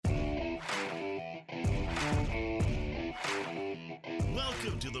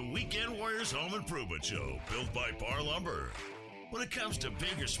Warriors Home Improvement Show, built by Par Lumber. When it comes to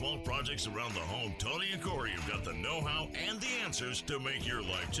big or small projects around the home, Tony and Corey have got the know-how and the answers to make your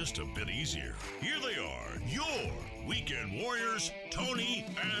life just a bit easier. Here they are, your Weekend Warriors, Tony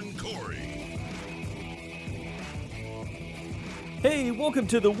and Corey. Hey, welcome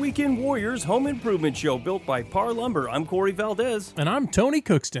to the Weekend Warriors Home Improvement Show, built by Par Lumber. I'm Corey Valdez. And I'm Tony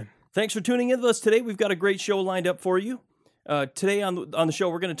Cookston. Thanks for tuning in with us today. We've got a great show lined up for you. Today on the show,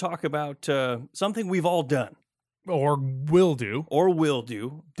 we're going to talk about something we've all done. Or will do.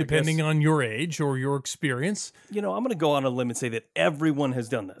 Depending on your age or your experience. You know, I'm going to go on a limb and say that everyone has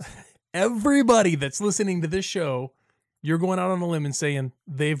done this. Everybody that's listening to this show, you're going out on a limb and saying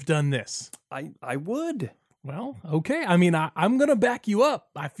they've done this. I would. Well, okay. I mean, I'm going to back you up.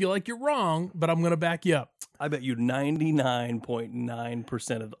 I feel like you're wrong, but I'm going to back you up. I bet you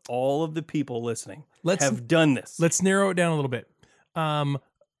 99.9% of all of the people listening have done this. Let's narrow it down a little bit. A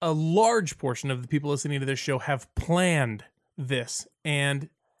large portion of the people listening to this show have planned this and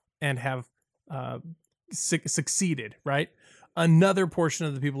have succeeded, right? Another portion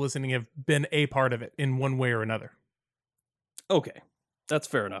of the people listening have been a part of it in one way or another. Okay, that's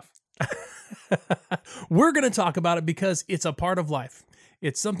fair enough. We're going to talk about it because it's a part of life.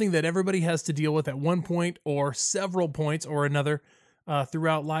 It's something that everybody has to deal with at one point or several points or another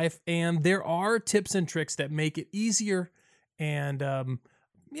throughout life. And there are tips and tricks that make it easier and, a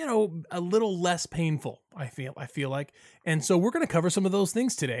little less painful, I feel like. And so we're going to cover some of those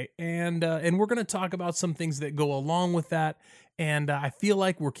things today. And we're going to talk about some things that go along with that. And I feel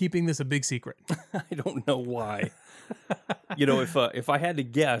like we're keeping this a big secret. I don't know why. You know, if I had to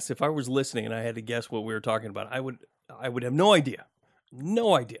guess, if I was listening and I had to guess what we were talking about, I would have no idea.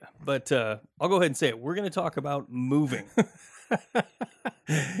 No idea. But I'll go ahead and say it. We're going to talk about moving.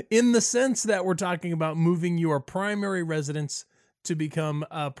 In the sense that we're talking about moving your primary residence to become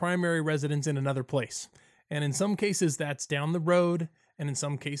a primary residence in another place. And in some cases, that's down the road. And in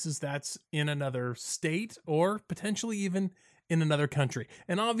some cases, that's in another state or potentially even in another country.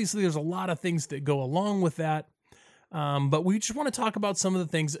 And obviously, there's a lot of things that go along with that. But we just want to talk about some of the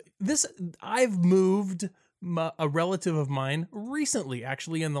things. I've moved a relative of mine recently,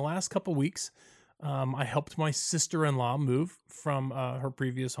 actually, in the last couple weeks. I helped my sister-in-law move from her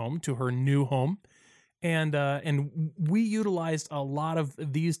previous home to her new home. And we utilized a lot of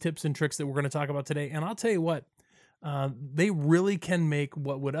these tips and tricks that we're going to talk about today. And I'll tell you what, they really can make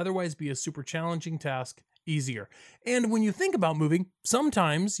what would otherwise be a super challenging task easier. And when you think about moving,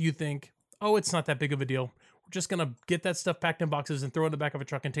 sometimes you think, oh, it's not that big of a deal. We're just going to get that stuff packed in boxes and throw it in the back of a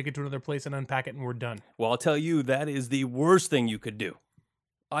truck and take it to another place and unpack it and we're done. Well, I'll tell you, that is the worst thing you could do.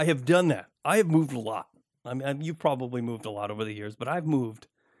 I have done that. I have moved a lot. I mean, you've probably moved a lot over the years, but I've moved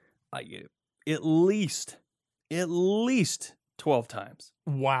at least 12 times.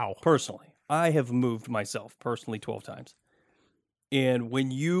 Wow. Personally. I have moved myself personally 12 times. And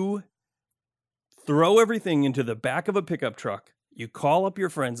when you throw everything into the back of a pickup truck, you call up your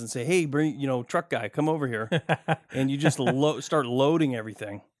friends and say, hey, truck guy, come over here. And you just start loading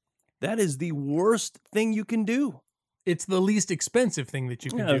everything. That is the worst thing you can do. It's the least expensive thing that you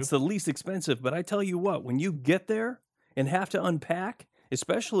can do. It's the least expensive. But I tell you what, when you get there and have to unpack,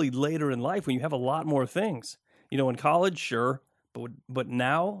 especially later in life when you have a lot more things. You know, in college, sure. But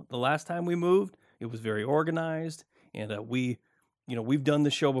now, the last time we moved, it was very organized. And we've done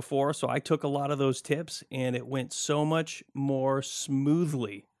the show before, so I took a lot of those tips, and it went so much more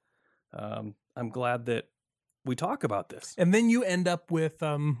smoothly. I'm glad that we talk about this. And then you end up with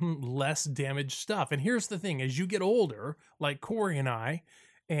less damaged stuff. And here's the thing. As you get older, like Corey and I,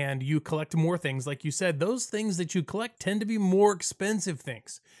 and you collect more things, like you said, those things that you collect tend to be more expensive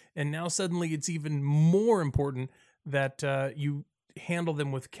things. And now suddenly it's even more important that you handle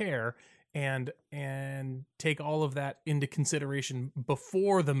them with care and take all of that into consideration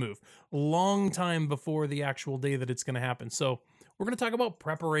before the move, long time before the actual day that it's going to happen. So we're going to talk about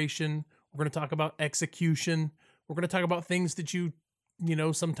preparation. We're going to talk about execution. We're going to talk about things that you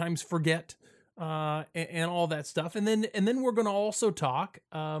sometimes forget, and all that stuff. And then we're going to also talk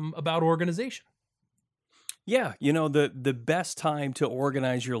about organization. Yeah, the best time to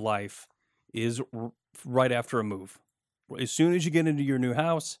organize your life is right after a move. As soon as you get into your new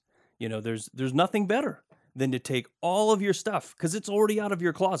house, there's nothing better than to take all of your stuff, because it's already out of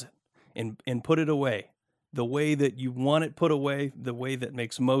your closet, and put it away the way that you want it put away, the way that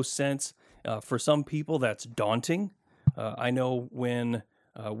makes most sense. For some people, that's daunting. I know when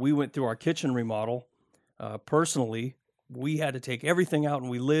we went through our kitchen remodel, personally, we had to take everything out, and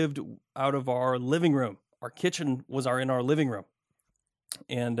we lived out of our living room. Our kitchen was in our living room.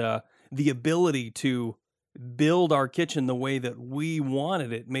 And the ability to build our kitchen the way that we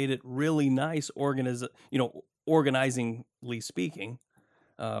wanted it, made it really nice, organizingly speaking.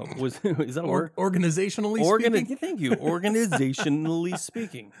 Is that a word? Organizationally speaking? Thank you. Organizationally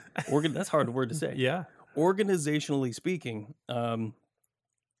speaking. That's a hard word to say. Yeah. Organizationally speaking,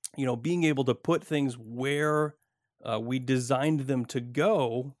 being able to put things where we designed them to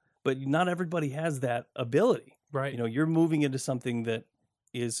go, but not everybody has that ability. Right. You're moving into something that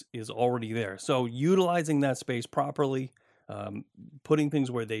is already there. So utilizing that space properly, putting things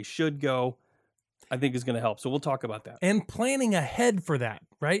where they should go, I think is going to help. So we'll talk about that. And planning ahead for that,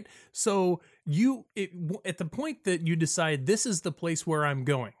 right? So at the point that you decide this is the place where I'm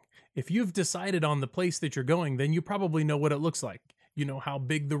going, if you've decided on the place that you're going, then you probably know what it looks like. You know how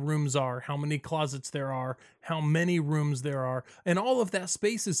big the rooms are, how many closets there are, how many rooms there are. And all of that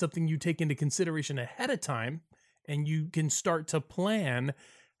space is something you take into consideration ahead of time, and you can start to plan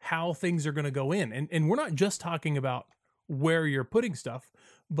how things are going to go in. And we're not just talking about where you're putting stuff,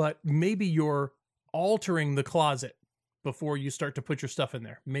 but maybe you're altering the closet before you start to put your stuff in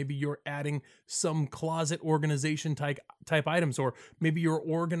there. Maybe you're adding some closet organization type items, or maybe you're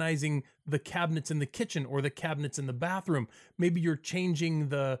organizing the cabinets in the kitchen or the cabinets in the bathroom. Maybe you're changing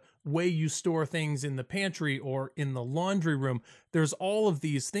the way you store things in the pantry or in the laundry room. There's all of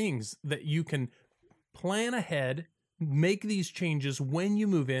these things that you can plan ahead, make these changes when you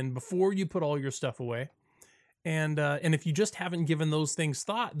move in, before you put all your stuff away. And if you just haven't given those things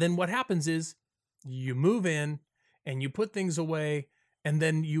thought, then what happens is you move in and you put things away, and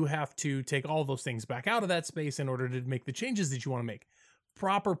then you have to take all those things back out of that space in order to make the changes that you want to make.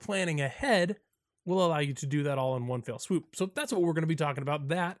 Proper planning ahead will allow you to do that all in one fell swoop. So that's what we're going to be talking about,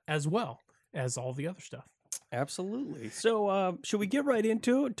 that as well as all the other stuff. Absolutely. So should we get right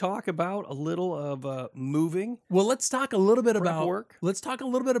into it? Talk about a little of moving? Well, let's talk a little bit about work. Let's talk a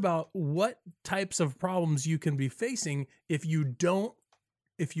little bit about what types of problems you can be facing if you don't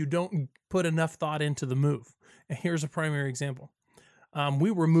put enough thought into the move. And here's a primary example.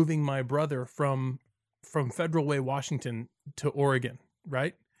 We were moving my brother from Federal Way, Washington to Oregon,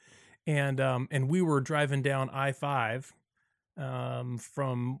 right? And we were driving down I-5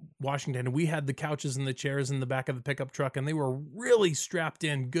 from Washington, and we had the couches and the chairs in the back of the pickup truck, and they were really strapped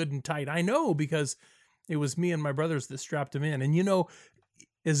in good and tight. I know, because it was me and my brothers that strapped them in. And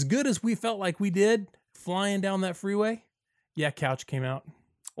as good as we felt like we did flying down that freeway, couch came out.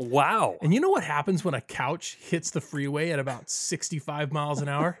 Wow. And you know what happens when a couch hits the freeway at about 65 miles an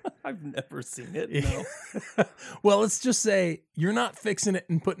hour? I've never seen it, no. Well, let's just say you're not fixing it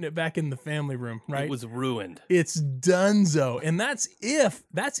and putting it back in the family room, right? It was ruined. It's donezo. And that's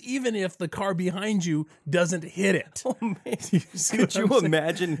even if the car behind you doesn't hit it. Oh, man. Could you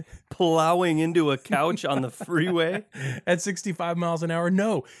imagine plowing into a couch on the freeway? At 65 miles an hour?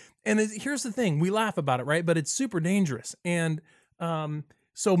 No. And here's the thing. We laugh about it, right? But it's super dangerous. And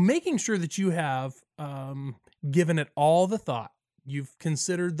so making sure that you have given it all the thought, you've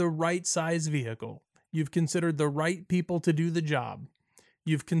considered the right size vehicle, you've considered the right people to do the job,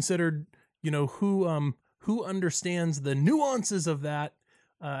 you've considered, who understands the nuances of that,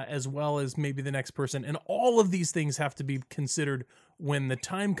 as well as maybe the next person. And all of these things have to be considered when the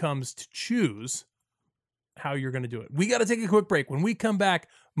time comes to choose how you're going to do it. We got to take a quick break. When we come back,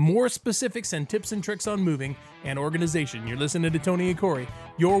 more specifics and tips and tricks on moving and organization. You're listening to Tony and Corey,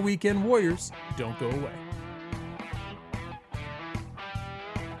 your weekend warriors. Don't go away.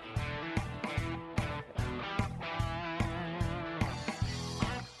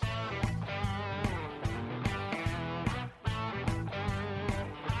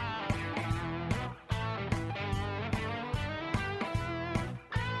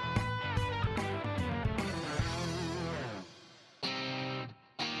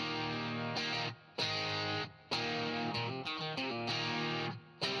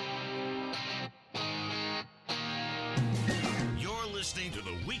 Listening to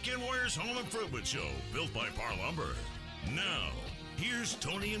the Weekend Warriors Home Improvement Show, built by Par Lumber. Now, here's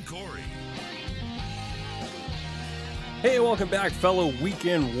Tony and Corey. Hey, welcome back, fellow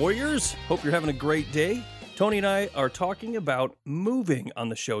Weekend Warriors. Hope you're having a great day. Tony and I are talking about moving on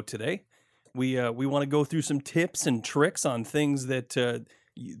the show today. We want to go through some tips and tricks on things that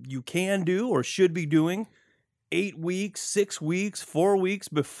you can do or should be doing 8 weeks, 6 weeks, 4 weeks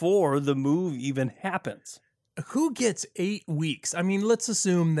before the move even happens. Who gets 8 weeks? I mean, let's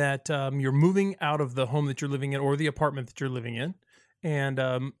assume that you're moving out of the home that you're living in or the apartment that you're living in,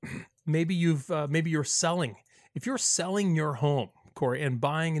 and maybe you're selling. If you're selling your home, Corey, and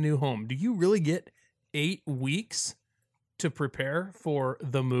buying a new home, do you really get 8 weeks to prepare for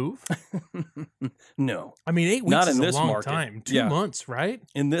the move? No. I mean, 8 weeks Not is in a this long market. time. 2 months, right?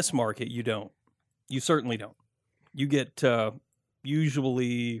 In this market, you don't. You certainly don't. You get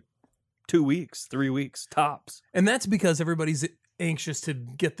usually 2 weeks, 3 weeks tops. And that's because everybody's anxious to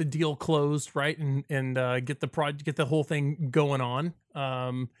get the deal closed, right? And get the whole thing going on.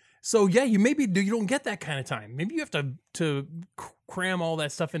 So yeah, you don't get that kind of time. Maybe you have to cram all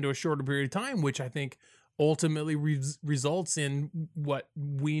that stuff into a shorter period of time, which I think ultimately results in what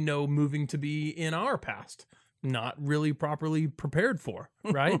we know moving to be in our past, not really properly prepared for,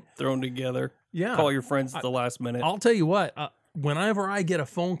 right? Thrown together. Yeah. Call your friends at the last minute. I'll tell you what, whenever I get a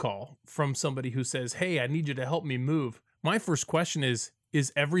phone call from somebody who says, "Hey, I need you to help me move," my first question is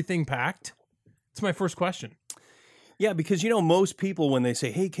everything packed? It's my first question. Yeah, because most people, when they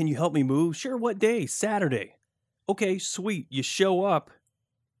say, "Hey, can you help me move?" Sure, what day? Saturday. Okay, sweet. You show up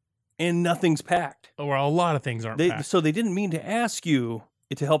and nothing's packed. Or a lot of things aren't packed. So they didn't mean to ask you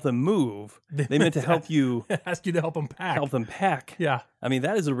to help them move. They meant to help you. Ask you to help them pack. Help them pack. Yeah. I mean,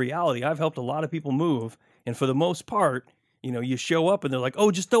 that is a reality. I've helped a lot of people move, and for the most part, you show up and they're like,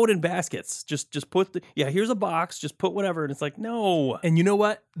 "Oh, just throw it in baskets. Just put here's a box. Just put whatever." And it's like, no. And you know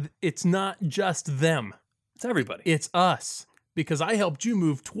what? It's not just them. It's everybody. It's us. Because I helped you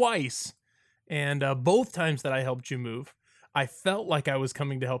move twice, and both times that I helped you move, I felt like I was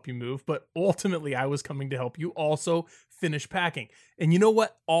coming to help you move, but ultimately I was coming to help you also finish packing. And you know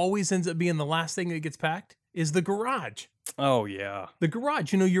what always ends up being the last thing that gets packed? Is the garage. Oh, yeah. The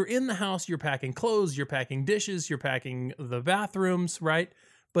garage. You're in the house, you're packing clothes, you're packing dishes, you're packing the bathrooms, right?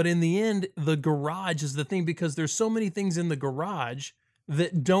 But in the end, the garage is the thing, because there's so many things in the garage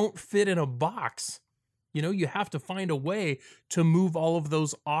that don't fit in a box. You have to find a way to move all of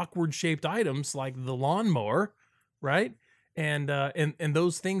those awkward shaped items like the lawnmower, right? And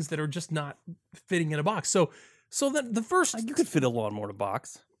those things that are just not fitting in a box. So that the first, you could fit a lawnmower in a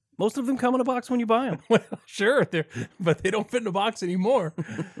box. Most of them come in a box when you buy them. Well, sure, but they don't fit in a box anymore.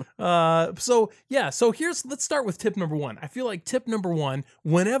 Let's start with tip number 1. I feel like tip number 1,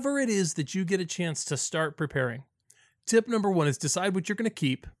 whenever it is that you get a chance to start preparing, tip number 1 is decide what you're going to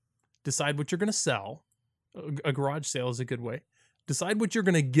keep, decide what you're going to sell. A garage sale is a good way. Decide what you're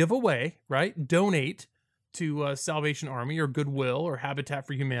going to give away, right? Donate to Salvation Army or Goodwill or Habitat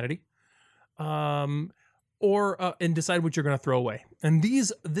for Humanity. And decide what you're going to throw away. And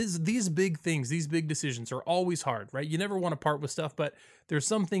these big things, these big decisions are always hard, right? You never want to part with stuff, but there's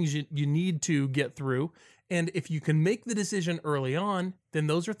some things you need to get through. And if you can make the decision early on, then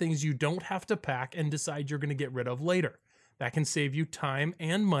those are things you don't have to pack and decide you're going to get rid of later. That can save you time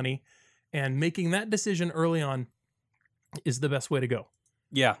and money, and making that decision early on is the best way to go.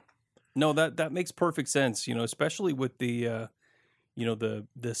 Yeah. No, that makes perfect sense, especially with the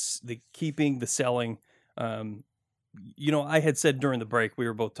the keeping, the selling. I had said during the break, we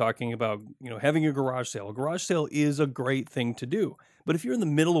were both talking about, having a garage sale. A garage sale is a great thing to do. But if you're in the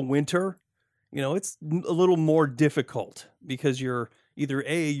middle of winter, it's a little more difficult, because you're either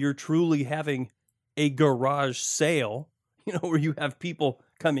you're truly having a garage sale, where you have people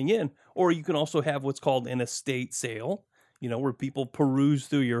coming in, or you can also have what's called an estate sale, where people peruse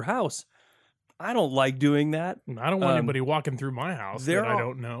through your house. I don't like doing that. I don't want anybody walking through my house that I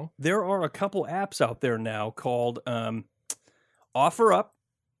don't know. There are a couple apps out there now called OfferUp.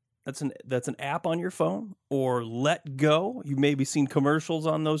 That's an app on your phone, or Let Go. You've maybe seen commercials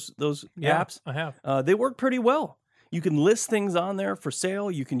on those apps. I have. They work pretty well. You can list things on there for sale.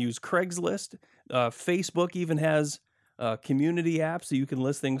 You can use Craigslist. Facebook even has community apps that you can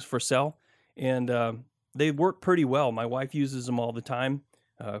list things for sale, and they work pretty well. My wife uses them all the time.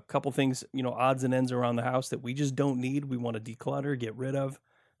 A couple things, odds and ends around the house that we just don't need, we want to declutter, get rid of.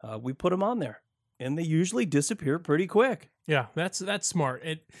 We put them on there, and they usually disappear pretty quick. Yeah, that's smart.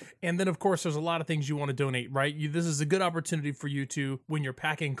 And then, of course, there's a lot of things you want to donate, right? This is a good opportunity for you to, when you're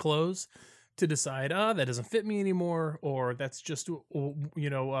packing clothes, to decide, that doesn't fit me anymore, or that's just,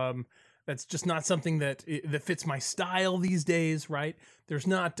 that's just not something that fits my style these days, right? There's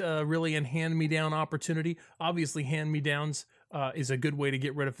not really a hand-me-down opportunity. Obviously, hand-me-downs is a good way to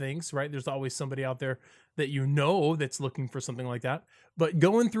get rid of things, right? There's always somebody out there that that's looking for something like that. But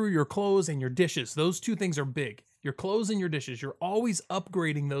going through your clothes and your dishes, those two things are big. Your clothes and your dishes, you're always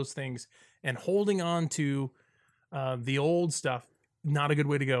upgrading those things, and holding on to the old stuff, not a good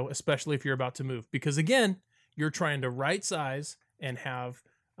way to go, especially if you're about to move. Because again, you're trying to right size and have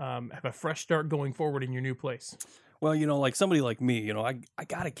a fresh start going forward in your new place. Well, like somebody like me, I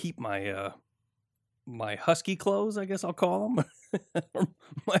got to keep my my husky clothes, I guess I'll call them.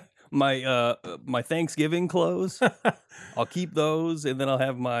 my Thanksgiving clothes. I'll keep those, and then I'll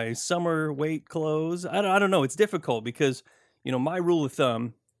have my summer weight clothes. I don't know. It's difficult because, my rule of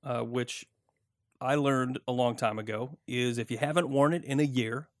thumb, which I learned a long time ago, is if you haven't worn it in a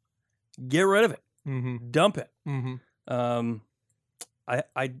year, get rid of it. Mm-hmm. Dump it. Mm-hmm.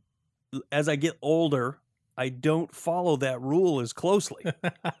 I as I get older, I don't follow that rule as closely,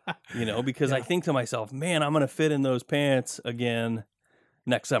 because I Yeah. think to myself, man, I'm going to fit in those pants again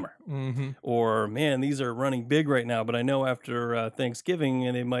next summer. Mm-hmm. Or, man, these are running big right now, but I know after Thanksgiving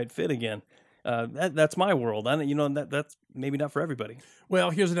and they might fit again. That's my world. That's maybe not for everybody. Well,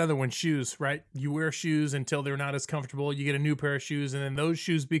 here's another one. Shoes, right? You wear shoes until they're not as comfortable. You get a new pair of shoes, and then those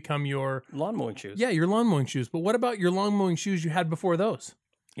shoes become your Lawn mowing shoes. your lawn mowing shoes. But what about your lawn mowing shoes you had before those?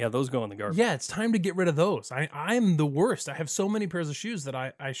 Yeah, those go in the garbage. Yeah, it's time to get rid of those. I'm the worst. I have so many pairs of shoes that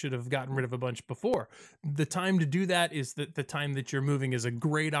I should have gotten rid of a bunch before. The time to do that is the time that you're moving is a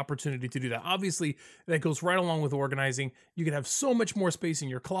great opportunity to do that. Obviously, that goes right along with organizing. You can have so much more space in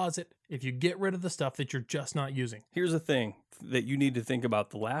your closet if you get rid of the stuff that you're just not using. Here's the thing that you need to think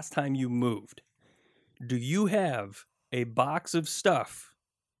about the last time you moved. Do you have a box of stuff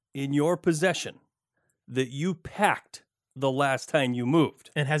in your possession that you packed the last time you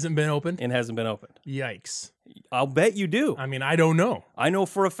moved And hasn't been opened? and hasn't been opened? Yikes. I'll bet you do. I mean, I don't know. I know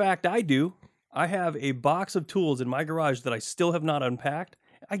for a fact I do. I have a box of tools in my garage that I still have not unpacked.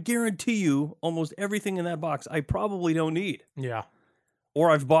 I guarantee you almost everything in that box I probably don't need. Yeah.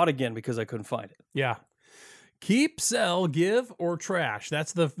 Or I've bought again because I couldn't find it. Yeah. Keep, sell, give, or trash.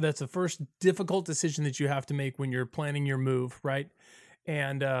 That's the first difficult decision that you have to make when you're planning your move, right?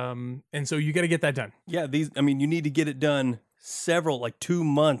 And so you got to get that done. Yeah, you need to get it done 2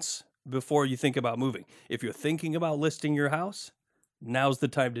 months before you think about moving. If you're thinking about listing your house, now's the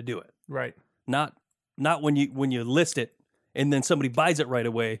time to do it. Right. Not when you list it and then somebody buys it right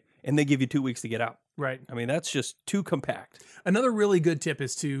away and they give you 2 weeks to get out. Right. I mean, that's just too compact. Another really good tip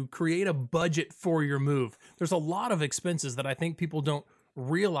is to create a budget for your move. There's a lot of expenses that I think people don't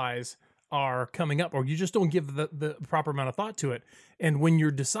realize are coming up, or you just don't give the proper amount of thought to it. And when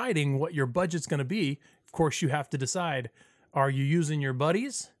you're deciding what your budget's going to be, of course, you have to decide, are you using your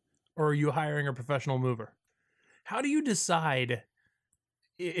buddies or are you hiring a professional mover? How do you decide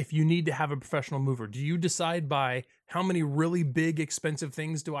if you need to have a professional mover? Do you decide by how many really big, expensive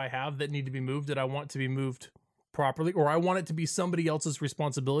things do I have that need to be moved that I want to be moved properly, or I want it to be somebody else's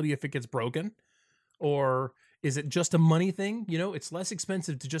responsibility if it gets broken? Or is it just a money thing? It's less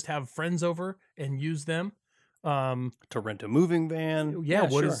expensive to just have friends over and use them. To rent a moving van. Yeah,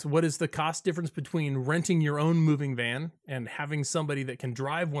 sure. What is the cost difference between renting your own moving van and having somebody that can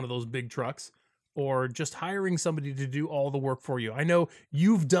drive one of those big trucks, or just hiring somebody to do all the work for you? I know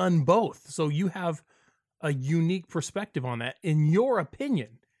you've done both, so you have a unique perspective on that. In your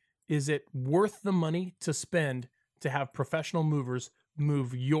opinion, is it worth the money to spend to have professional movers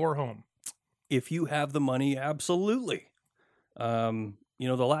move your home? If you have the money, absolutely.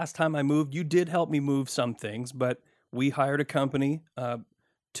 The last time I moved, you did help me move some things, but we hired a company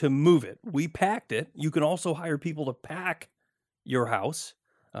to move it. We packed it. You can also hire people to pack your house.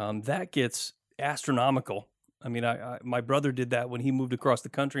 That gets astronomical. I mean, my brother did that when he moved across the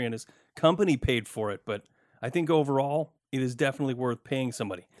country and his company paid for it. But I think overall, it is definitely worth paying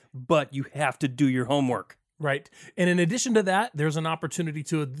somebody. But you have to do your homework. Right. And in addition to that, there's an opportunity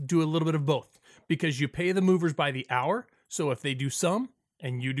to do a little bit of both, because you pay the movers by the hour. So if they do some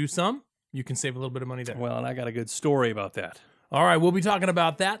and you do some, you can save a little bit of money there. Well, and I got a good story about that. All right, we'll be talking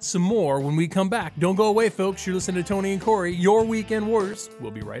about that some more when we come back. Don't go away, folks. You're listening to Tony and Corey, your Weekend Warriors.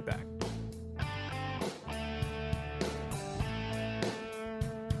 We'll be right back.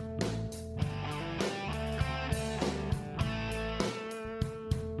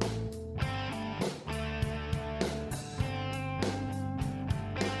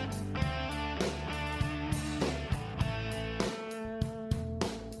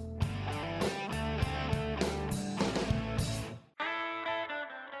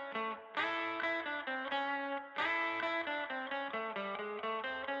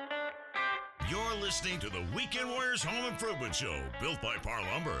 You're listening to the Weekend Warriors Home Improvement Show, built by Par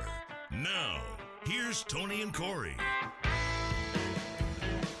Lumber. Now, here's Tony and Corey.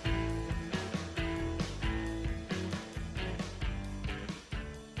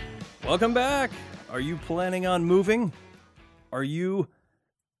 Welcome back. Are you planning on moving? Are you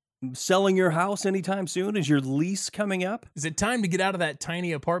selling your house anytime soon? Is your lease coming up? Is it time to get out of that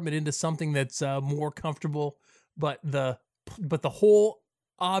tiny apartment into something that's more comfortable, but the whole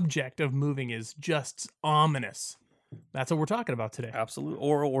object of moving is just ominous? That's what we're talking about today. Absolutely.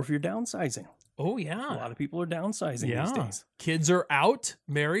 Or if you're downsizing. Oh, yeah. A lot of people are downsizing these days. Kids are out,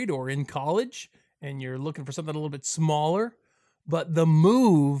 married, or in college, and you're looking for something a little bit smaller, but the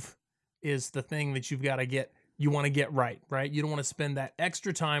move is the thing that you want to get right? You don't want to spend that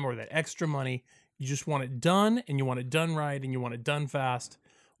extra time or that extra money. You just want it done, and you want it done right, and you want it done fast.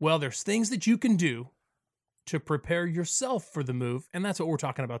 Well, there's things that you can do to prepare yourself for the move, and that's what we're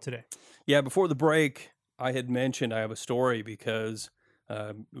talking about today. Yeah, before the break, I had mentioned I have a story because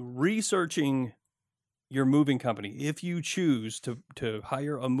researching your moving company, if you choose to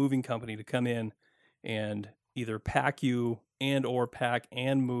hire a moving company to come in and either pack you and or pack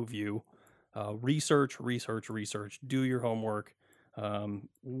and move you, research, do your homework.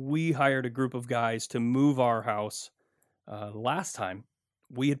 We hired a group of guys to move our house last time.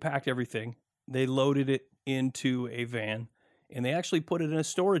 We had packed everything. They loaded it into a van, and they actually put it in a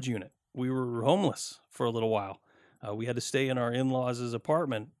storage unit. We were homeless for a little while. We had to stay in our in-laws'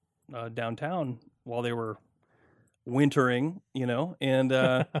 apartment downtown while they were wintering, and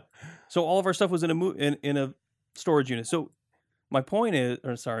so all of our stuff was in a storage unit. So my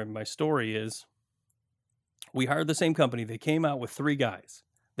story is, we hired the same company. They came out with 3 guys.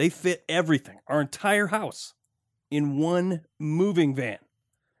 They fit everything, our entire house, in one moving van.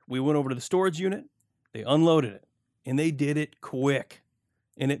 We went over to the storage unit. They unloaded it, and they did it quick.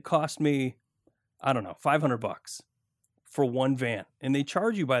 And it cost me, I don't know, $500 for one van. And they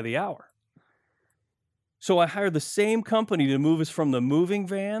charge you by the hour. So I hired the same company to move us from the moving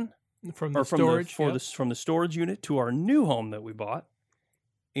van from the storage unit to our new home that we bought.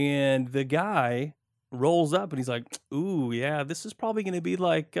 And the guy rolls up and he's like, "Ooh, yeah, this is probably going to be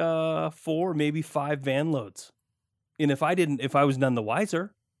like 4, maybe 5 van loads." And if I was none the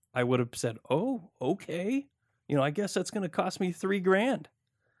wiser, I would have said, "Oh, okay. I guess that's going to cost me $3,000.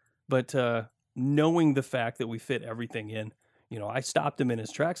 But knowing the fact that we fit everything in, I stopped him in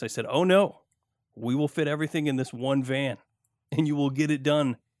his tracks. I said, "Oh no, we will fit everything in this one van, and you will get it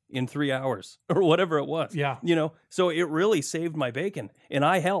done in 3 hours," or whatever it was. Yeah. So it really saved my bacon, and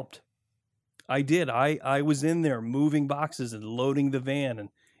I helped. I did. I was in there moving boxes and loading the van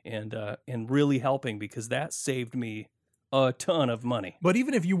and really helping, because that saved me a ton of money. But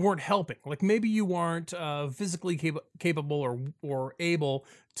even if you weren't helping, like maybe you aren't physically capable or able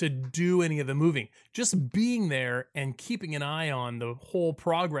to do any of the moving, just being there and keeping an eye on the whole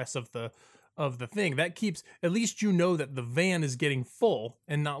progress of the thing, that keeps, at least that the van is getting full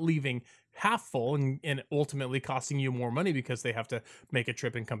and not leaving half full and ultimately costing you more money because they have to make a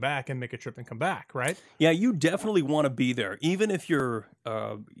trip and come back and make a trip and come back, right? Yeah, you definitely want to be there. Even if you're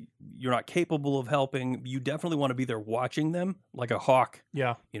not capable of helping, you definitely want to be there watching them like a hawk.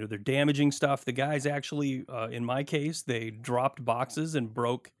 Yeah. They're damaging stuff. The guys actually, in my case, they dropped boxes and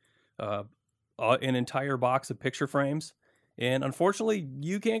broke an entire box of picture frames. And unfortunately,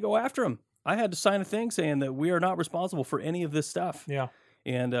 you can't go after them. I had to sign a thing saying that we are not responsible for any of this stuff. Yeah.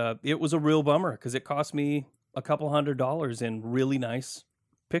 And it was a real bummer because it cost me a couple $100 in really nice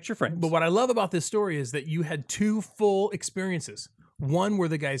picture frames. But what I love about this story is that you had 2 full experiences. One where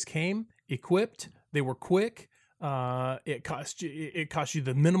the guys came equipped, they were quick. It cost you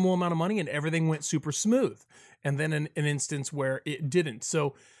the minimal amount of money, and everything went super smooth. And then an instance where it didn't.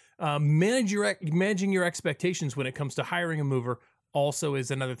 So managing your expectations when it comes to hiring a mover also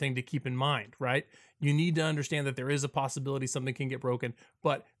is another thing to keep in mind, right? You need to understand that there is a possibility something can get broken,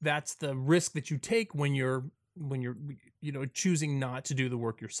 but that's the risk that you take when you're choosing not to do the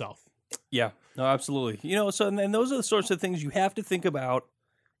work yourself. Yeah, no, absolutely. And those are the sorts of things you have to think about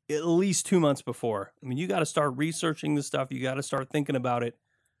at least 2 months before. I mean, you got to start researching the stuff. You got to start thinking about it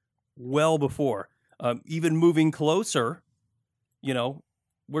well before. Even moving closer,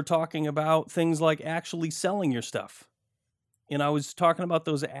 we're talking about things like actually selling your stuff. And I was talking about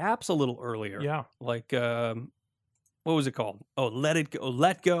those apps a little earlier. Yeah. Like, what was it called? Oh,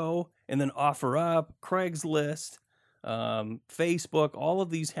 Let Go, and then OfferUp, Craigslist, Facebook. All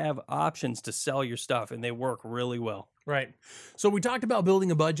of these have options to sell your stuff, and they work really well. Right. So we talked about building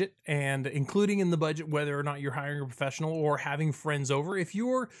a budget and including in the budget whether or not you're hiring a professional or having friends over. If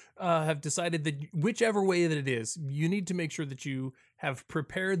you have decided that whichever way that it is, you need to make sure that you have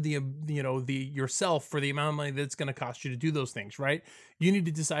prepared the yourself for the amount of money that's going to cost you to do those things, right? You need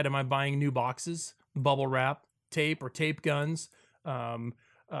to decide, am I buying new boxes, bubble wrap, tape or tape guns,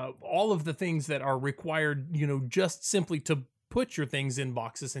 all of the things that are required, just simply to put your things in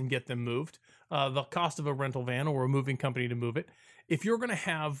boxes and get them moved. The cost of a rental van or a moving company to move it. If you're going to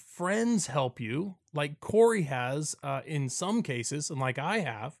have friends help you, like Corey has in some cases, and like I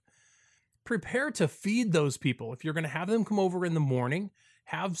have, prepare to feed those people. If you're going to have them come over in the morning,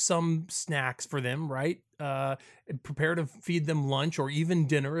 have some snacks for them, right? Prepare to feed them lunch or even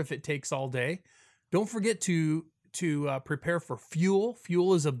dinner if it takes all day. Don't forget to prepare for fuel.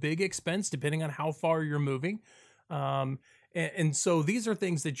 Fuel is a big expense depending on how far you're moving. And so these are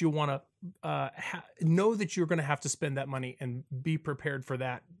things that you want to know that you're going to have to spend that money and be prepared for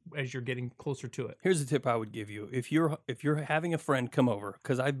that as you're getting closer to it. Here's a tip I would give you. If you're having a friend come over,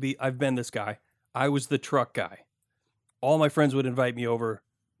 because I've been this guy. I was the truck guy. All my friends would invite me over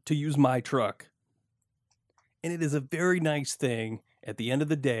to use my truck. And it is a very nice thing at the end of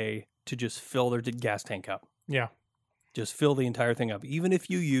the day to just fill their gas tank up. Yeah. Just fill the entire thing up. Even if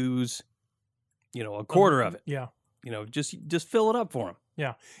you use, a quarter of it. Yeah. Just fill it up for them.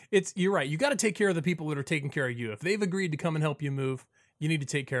 Yeah. You're right. You got to take care of the people that are taking care of you. If they've agreed to come and help you move, you need to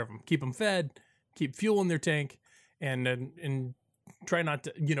take care of them. Keep them fed, keep fuel in their tank, and try not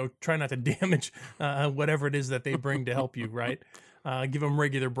to damage whatever it is that they bring to help you, right? Give them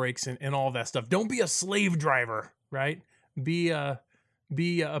regular breaks and all that stuff. Don't be a slave driver, right? Be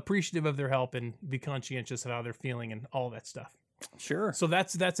appreciative of their help and be conscientious of how they're feeling and all that stuff. Sure. So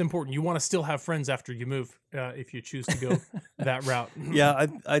that's important. You want to still have friends after you move, if you choose to go that route. Yeah,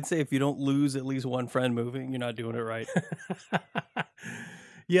 I'd say if you don't lose at least one friend moving, you're not doing it right.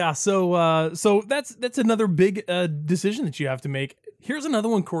 Yeah, so that's another big decision that you have to make. Here's another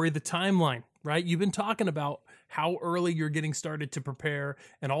one, Corey, the timeline, right? You've been talking about how early you're getting started to prepare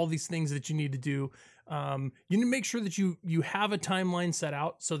and all these things that you need to do. You need to make sure that you have a timeline set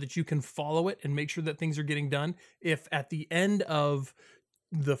out so that you can follow it and make sure that things are getting done. If at the end of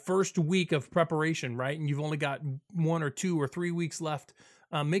the first week of preparation, right, and you've only got 1 or 2 or 3 weeks left,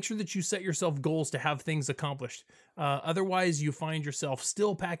 make sure that you set yourself goals to have things accomplished. Otherwise, you find yourself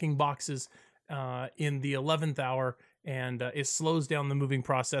still packing boxes in the 11th hour, and it slows down the moving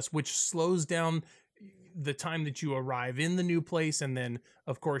process, which slows down the time that you arrive in the new place. And then,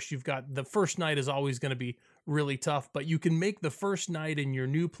 of course, you've got the first night is always going to be really tough, but you can make the first night in your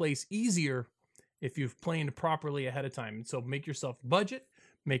new place easier if you've planned properly ahead of time. So make yourself a budget,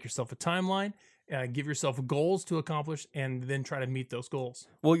 make yourself a timeline, give yourself goals to accomplish, and then try to meet those goals.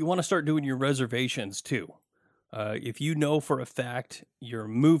 Well, you want to start doing your reservations too. If you know for a fact you're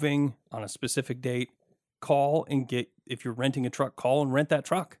moving on a specific date, if you're renting a truck, call and rent that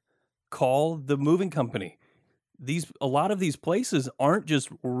truck. Call the moving company. A lot of these places aren't just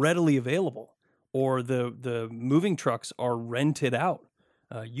readily available, or the moving trucks are rented out.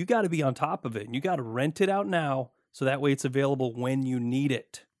 You got to be on top of it, and you got to rent it out now, so that way it's available when you need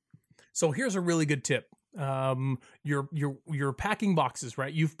it. So here's a really good tip. You're packing boxes,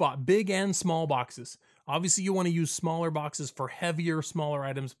 right? You've bought big and small boxes. Obviously, you want to use smaller boxes for heavier, smaller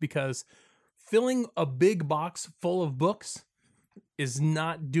items, because filling a big box full of books is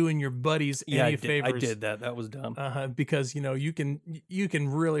not doing your buddies any favors. I did that. That was dumb. Because you can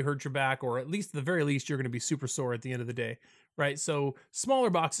really hurt your back, or at least the very least you're going to be super sore at the end of the day, right? So smaller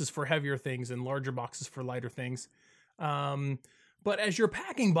boxes for heavier things and larger boxes for lighter things. But as you're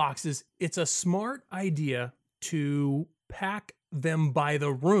packing boxes, it's a smart idea to pack them by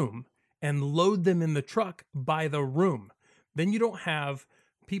the room and load them in the truck by the room. Then you don't have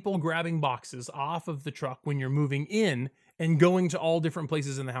people grabbing boxes off of the truck when you're moving in and going to all different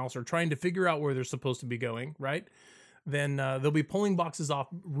places in the house or trying to figure out where they're supposed to be going, right? Then they'll be pulling boxes off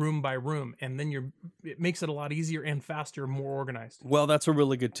room by room, and then it makes it a lot easier and faster, more organized. Well, that's a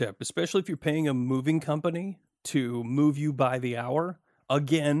really good tip, especially if you're paying a moving company to move you by the hour.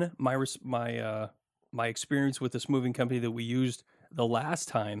 Again, my experience with this moving company that we used the last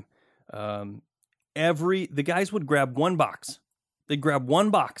time, the guys would grab one box. They'd grab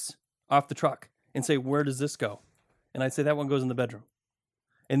one box off the truck and say, "Where does this go?" And I'd say, "That one goes in the bedroom."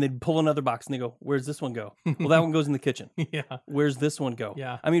 And they'd pull another box and they go, "Where's this one go?" "Well, that one goes in the kitchen." Yeah. "Where's this one go?"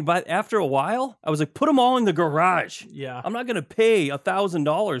 Yeah. I mean, after a while, I was like, "Put them all in the garage." Yeah. I'm not going to pay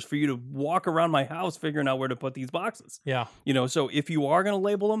 $1,000 for you to walk around my house figuring out where to put these boxes. Yeah. So if you are going to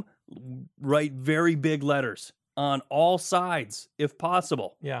label them, write very big letters on all sides, if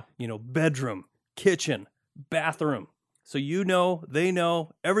possible. Yeah. Bedroom, kitchen, bathroom. So they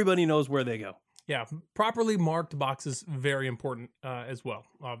know, everybody knows where they go. Yeah, properly marked boxes, very important as well,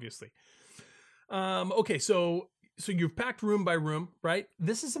 obviously. Okay, so you've packed room by room, right?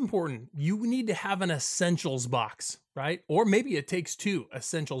 This is important. You need to have an essentials box, right? Or maybe it takes 2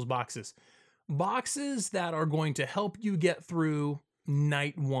 essentials boxes. Boxes that are going to help you get through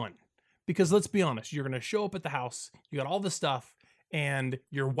night 1. Because let's be honest, you're going to show up at the house, you got all the stuff, and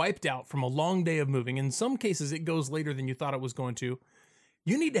you're wiped out from a long day of moving. In some cases, it goes later than you thought it was going to.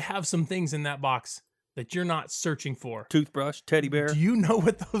 You need to have some things in that box that you're not searching for. Toothbrush, teddy bear. Do you know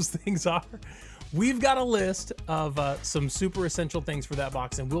what those things are? We've got a list of some super essential things for that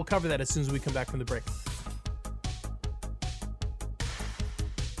box, and we'll cover that as soon as we come back from the break.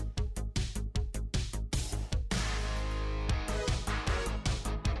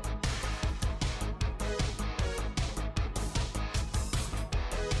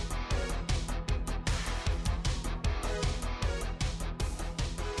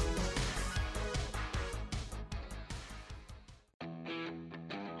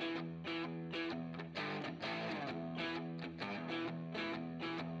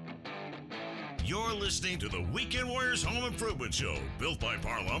 You're listening to the Weekend Warriors Home Improvement Show, built by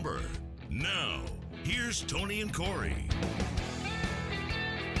Par Lumber. Now, here's Tony and Corey.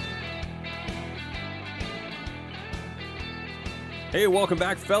 Hey, welcome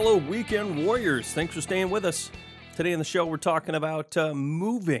back, fellow Weekend Warriors. Thanks for staying with us. Today on the show, we're talking about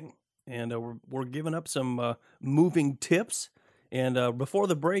moving, and we're giving up some moving tips. And before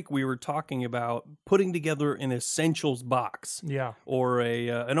the break, we were talking about putting together an essentials box. Yeah. Or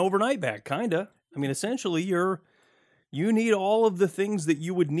an overnight bag, kind of. I mean, essentially, you need all of the things that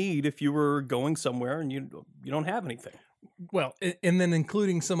you would need if you were going somewhere and you don't have anything. Well, and then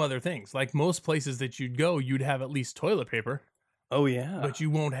including some other things. Like most places that you'd go, you'd have at least toilet paper. Oh, yeah. But you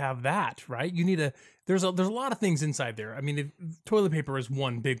won't have that, right? You need there's a lot of things inside there. I mean, if toilet paper is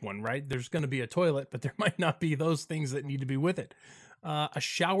one big one, right? There's going to be a toilet, but there might not be those things that need to be with it. A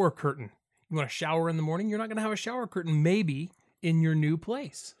shower curtain. You want to shower in the morning? You're not going to have a shower curtain maybe in your new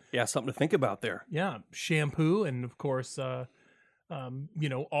place. Yeah, something to think about there. Yeah, shampoo and of course, all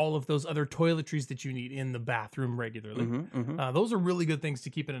of those other toiletries that you need in the bathroom regularly. Those are really good things to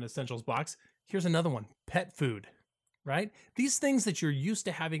keep in an essentials box. Here's another one: pet food. Right? These things that you're used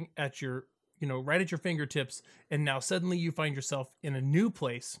to having at your, right at your fingertips, and now suddenly you find yourself in a new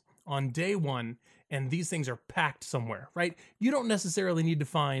place on day one, and these things are packed somewhere, right? You don't necessarily need to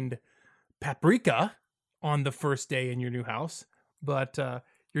find paprika on the first day in your new house, but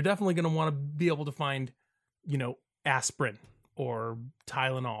you're definitely going to want to be able to find, aspirin or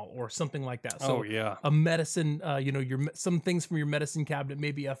Tylenol or something like that. So a medicine, some things from your medicine cabinet,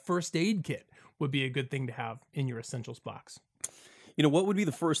 maybe a first aid kit would be a good thing to have in your essentials box. What would be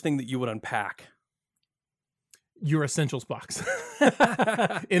the first thing that you would unpack? Your essentials box.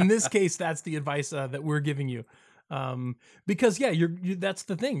 In this case, that's the advice that we're giving you. Because that's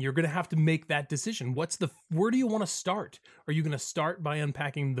the thing. You're going to have to make that decision. Where do you want to start? Are you going to start by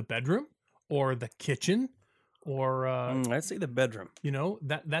unpacking the bedroom or the kitchen? Or I'd say the bedroom.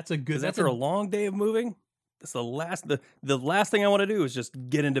 That's a good. That's after a long day of moving. That's the last thing I want to do is just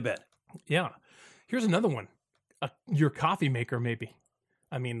get into bed. Yeah. Here's another one. Your coffee maker, maybe.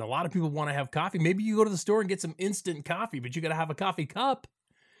 I mean, a lot of people want to have coffee. Maybe you go to the store and get some instant coffee, but you got to have a coffee cup.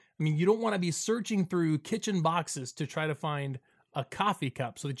 I mean, you don't want to be searching through kitchen boxes to try to find a coffee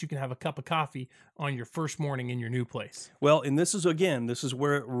cup so that you can have a cup of coffee on your first morning in your new place. Well, and this is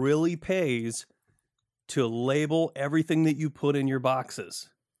where it really pays to label everything that you put in your boxes.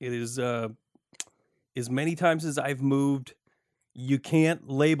 It is, as many times as I've moved, you can't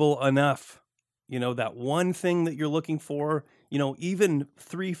label enough. That one thing that you're looking for, even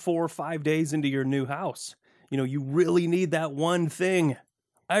 3, 4, 5 days into your new house, you really need that one thing.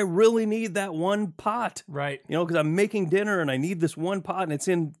 I really need that one pot. Right. Because I'm making dinner and I need this one pot and it's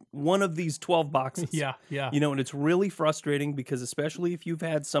in one of these 12 boxes. Yeah. And it's really frustrating because especially if you've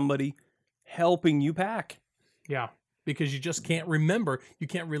had somebody helping you pack. Yeah. Because you just can't remember. You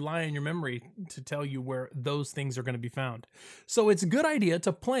can't rely on your memory to tell you where those things are going to be found. So it's a good idea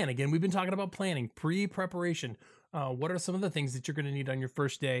to plan. Again, we've been talking about planning, pre-preparation. What are some of the things that you're going to need on your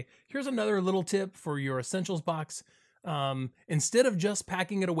first day? Here's another little tip for your essentials box. Instead of just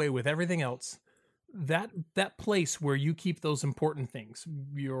packing it away with everything else, that place where you keep those important things,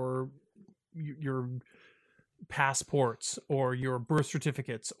 your passports or your birth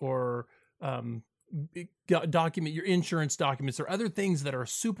certificates or your insurance documents or other things that are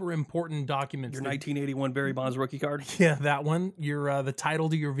super important documents. Your 1981 Barry Bonds rookie card. Yeah, that one. Your the title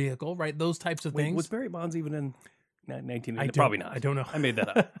to your vehicle, right? Those types of things. Was Barry Bonds even in 1980? Probably not. I don't know. I made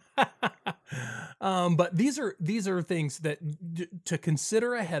that up. But these are things that to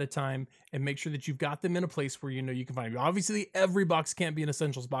consider ahead of time and make sure that you've got them in a place where you can find them. Obviously, every box can't be an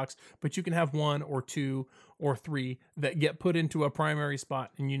essentials box, but you can have 1 or 2 or 3 that get put into a primary spot,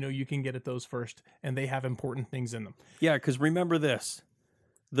 and you can get at those first, and they have important things in them. Yeah, because remember this: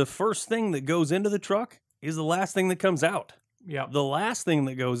 the first thing that goes into the truck is the last thing that comes out. Yeah, the last thing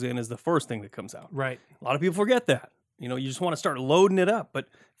that goes in is the first thing that comes out. Right. A lot of people forget that. You just want to start loading it up, but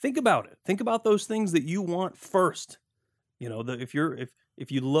think about it. Think about those things that you want first. If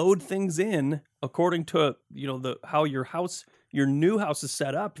you load things in according to how your new house is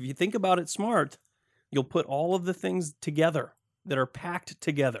set up. If you think about it smart, you'll put all of the things together that are packed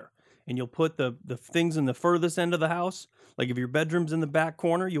together, and you'll put the things in the furthest end of the house. Like if your bedroom's in the back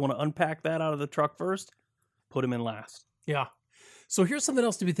corner, you want to unpack that out of the truck first. Put them in last. Yeah. So here's something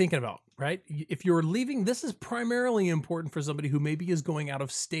else to be thinking about, right? If you're leaving, this is primarily important for somebody who maybe is going out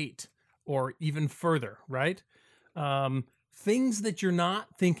of state or even further, right? Things that you're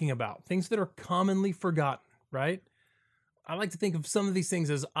not thinking about, things that are commonly forgotten, right? I like to think of some of these things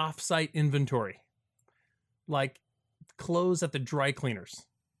as off-site inventory, like clothes at the dry cleaners.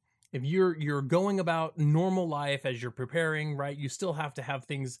 If you're going about normal life as you're preparing, right? You still have to have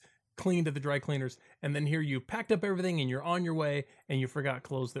things cleaned at the dry cleaners, and then here you packed up everything and you're on your way and you forgot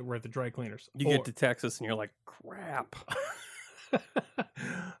clothes that were at the dry cleaners. You get to Texas and you're like, crap.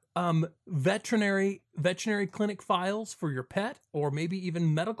 Veterinary clinic files for your pet, or maybe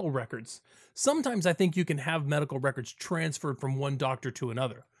even medical records. Sometimes I think you can have medical records transferred from one doctor to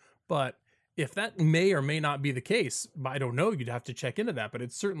another, but if that may or may not be the case, I don't know. You'd have to check into that, but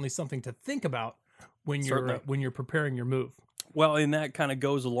it's certainly something to think about when you're preparing your move. Well, and that kind of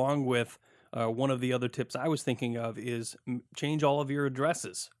goes along with one of the other tips I was thinking of is change all of your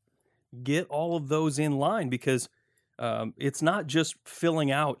addresses. Get all of those in line, because it's not just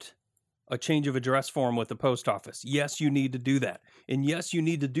filling out a change of address form with the post office. Yes, you need to do that. And yes, you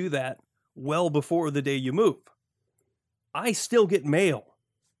need to do that well before the day you move. I still get mail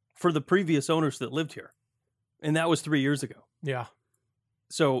for the previous owners that lived here, and that was 3 years ago. Yeah.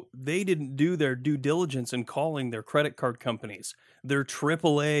 So they didn't do their due diligence in calling their credit card companies, their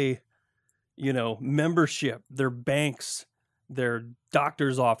AAA, membership, their banks, their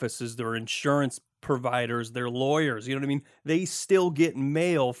doctor's offices, their insurance providers, their lawyers. You know what I mean? They still get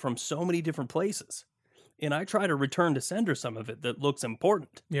mail from so many different places. And I try to return to sender some of it that looks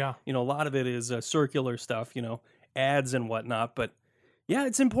important. Yeah. A lot of it is circular stuff, ads and whatnot. But yeah,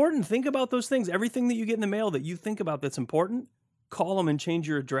 it's important. Think about those things. Everything that you get in the mail that you think about that's important, call them and change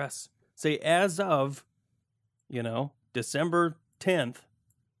your address. Say, as of, December 10th,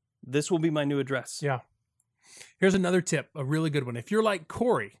 this will be my new address. Yeah. Here's another tip, a really good one. If you're like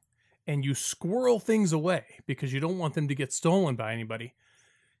Corey and you squirrel things away because you don't want them to get stolen by anybody,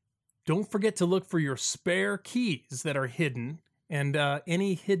 don't forget to look for your spare keys that are hidden and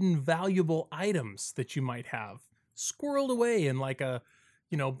any hidden valuable items that you might have squirreled away in like a,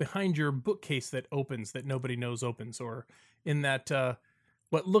 behind your bookcase that opens, that nobody knows opens, or in that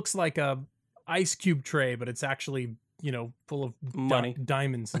what looks like a ice cube tray, but it's actually full of money,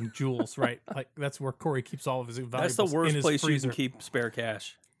 diamonds and jewels, right? Like that's where Corey keeps all of his valuables. That's the worst place freezer. You can keep spare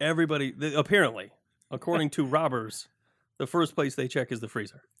cash. Everybody, apparently, according to robbers, the first place they check is the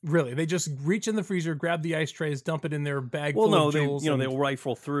freezer. Really, they just reach in the freezer, grab the ice trays, dump it in their bag full of jewels. They'll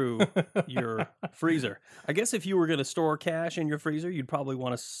rifle through your freezer. I guess if you were going to store cash in your freezer, you'd probably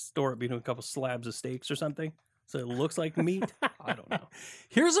want to store it between a couple slabs of steaks or something, so it looks like meat. I don't know.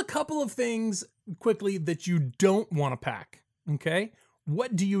 Here's a couple of things quickly that you don't want to pack, okay?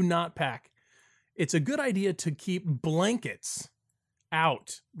 What do you not pack? It's a good idea to keep blankets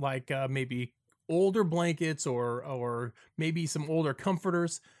out, like maybe older blankets or maybe some older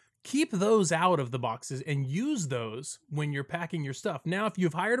comforters. Keep those out of the boxes and use those when you're packing your stuff. Now, if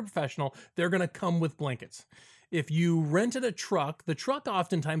you've hired a professional, they're going to come with blankets. If you rented a truck, the truck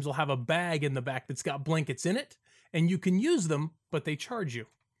oftentimes will have a bag in the back that's got blankets in it, and you can use them, but they charge you.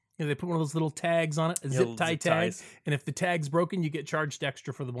 They put one of those little tags on it, a zip tie tag, and if the tag's broken, you get charged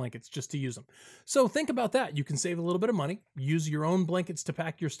extra for the blankets just to use them. So think about that. You can save a little bit of money, use your own blankets to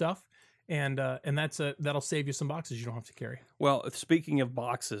pack your stuff, and that'll save you some boxes you don't have to carry. Well, speaking of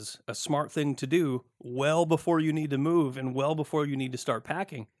boxes, a smart thing to do well before you need to move and well before you need to start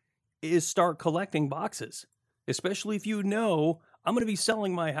packing is start collecting boxes. Especially if I'm going to be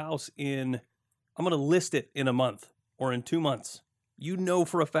selling my house I'm going to list it in a month or in 2 months.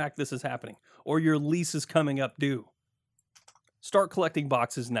 For a fact this is happening, or your lease is coming up due. Start collecting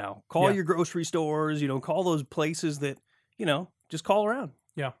boxes now. Call your grocery stores, call those places that, just call around.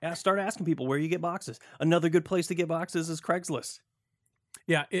 Yeah. Start asking people where you get boxes. Another good place to get boxes is Craigslist.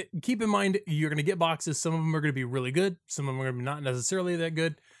 Yeah. Keep in mind, you're going to get boxes. Some of them are going to be really good. Some of them are going to be not necessarily that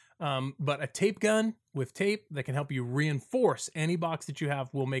good. But a tape gun with tape that can help you reinforce any box that you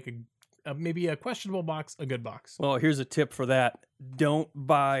have will make maybe a questionable box a good box. Well, here's a tip for that. Don't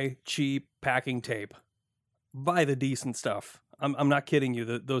buy cheap packing tape. Buy the decent stuff. I'm not kidding you.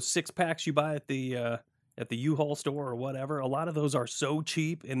 Those 6-packs you buy at the U-Haul store or whatever, a lot of those are so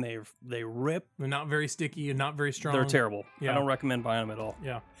cheap and they rip. They're not very sticky and not very strong. They're terrible. Yeah. I don't recommend buying them at all.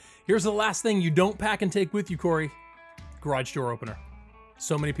 Yeah. Here's the last thing you don't pack and take with you, Corey. Garage door opener.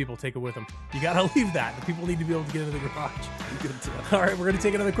 So many people take it with them. You got to leave that. The people need to be able to get into the garage. Good tip. All right, we're going to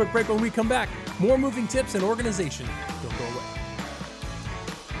take another quick break. When we come back, more moving tips and organization. Don't go away.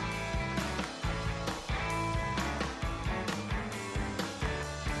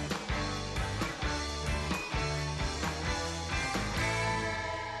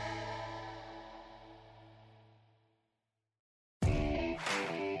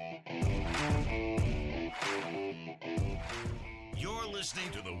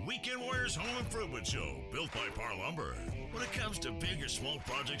 listening to the Weekend Warriors Home Improvement Show, built by Par Lumber. When it comes to big or small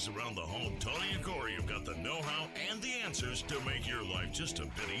projects around the home, Tony and Corey have got the know-how and the answers to make your life just a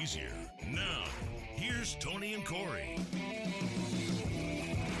bit easier. Now, here's Tony and Corey.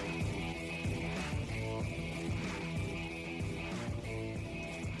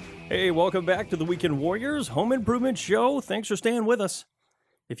 Hey, welcome back to the Weekend Warriors Home Improvement Show. Thanks for staying with us.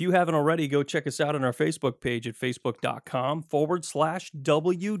 If you haven't already, go check us out on our Facebook page at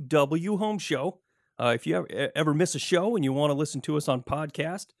facebook.com/WW Home Show. If you ever miss a show and you want to listen to us on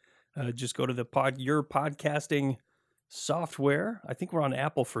podcast, just go to your podcasting software. I think we're on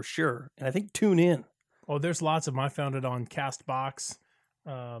Apple for sure. And I think tune in. Oh, there's lots of them. I found it on Castbox.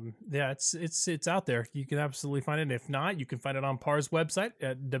 Yeah, it's out there. You can absolutely find it. And if not, you can find it on Par's website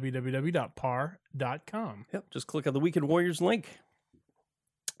at www.par.com. Yep, just click on the Weekend Warriors link.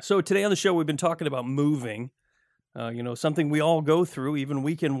 So today on the show, we've been talking about moving. Something we all go through, even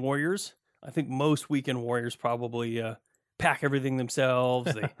Weekend Warriors. I think most Weekend Warriors probably pack everything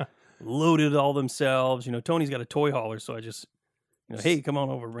themselves. They load it all themselves. Tony's got a toy hauler, so I just, hey, come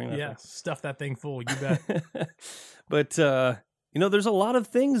on over, bring that. Yeah, stuff that thing full. You bet. But there's a lot of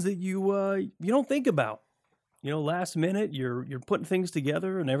things that you don't think about. Last minute, you're putting things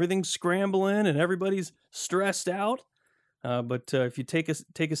together and everything's scrambling and everybody's stressed out. But if you take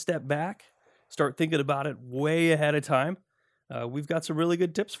a step back, start thinking about it way ahead of time, we've got some really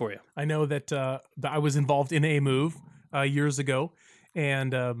good tips for you. I know that I was involved in a move years ago,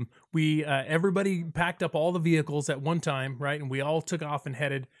 and everybody packed up all the vehicles at one time, right? And we all took off and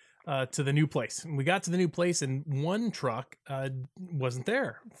headed to the new place. And we got to the new place, and one truck wasn't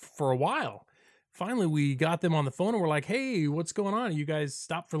there for a while. Finally, we got them on the phone, and we're like, "Hey, what's going on? You guys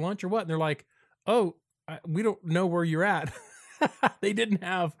stopped for lunch or what?" And they're like, "Oh, we don't know where you're at." They didn't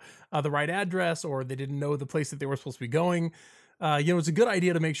have the right address, or they didn't know the place that they were supposed to be going. It's a good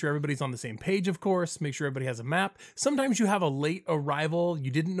idea to make sure everybody's on the same page, of course, make sure everybody has a map. Sometimes you have a late arrival.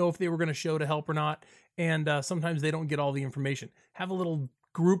 You didn't know if they were going to show to help or not. And sometimes they don't get all the information. Have a little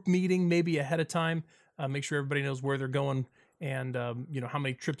group meeting maybe ahead of time. Make sure everybody knows where they're going and, how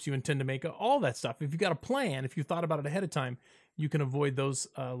many trips you intend to make, all that stuff. If you've got a plan, if you thought about it ahead of time, you can avoid those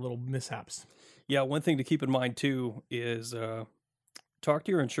little mishaps. Yeah, one thing to keep in mind, too, is talk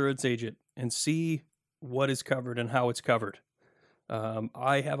to your insurance agent and see what is covered and how it's covered.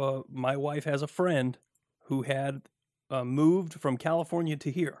 My wife has a friend who had moved from California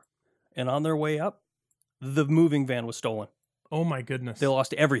to here, and on their way up, the moving van was stolen. Oh, my goodness. They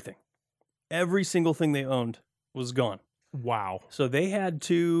lost everything. Every single thing they owned was gone. Wow. So they had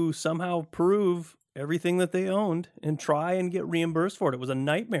to somehow prove everything that they owned and try and get reimbursed for it. It was a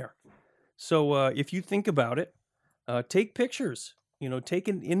nightmare. So if you think about it, take pictures. Take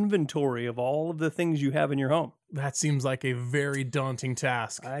an inventory of all of the things you have in your home. That seems like a very daunting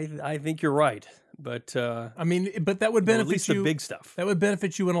task. I think you're right, but but that would benefit at least you. The big stuff. That would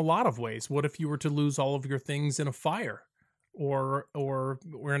benefit you in a lot of ways. What if you were to lose all of your things in a fire, or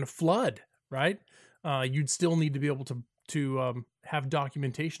in a flood? Right? You'd still need to be able to have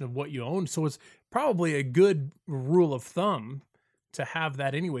documentation of what you own. So it's probably a good rule of thumb to have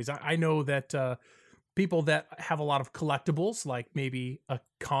that anyways. I know that people that have a lot of collectibles, like maybe a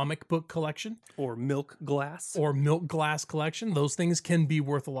comic book collection or milk glass collection, those things can be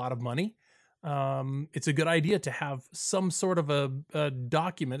worth a lot of money. It's a good idea to have some sort of a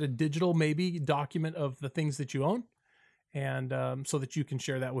document, a digital maybe document of the things that you own, and so that you can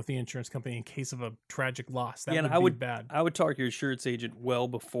share that with the insurance company in case of a tragic loss. That would be bad. I would talk to your insurance agent well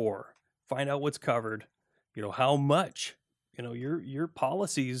before. Find out what's covered, how much. Your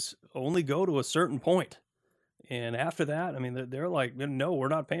policies only go to a certain point. And after that, they're like, no, we're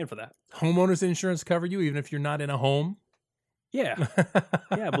not paying for that. Homeowners insurance cover you even if you're not in a home? Yeah.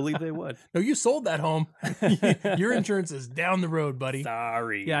 Yeah, I believe they would. No, you sold that home. Your insurance is down the road, buddy.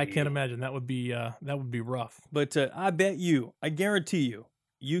 Sorry. Yeah, I can't imagine. That would be rough. But I guarantee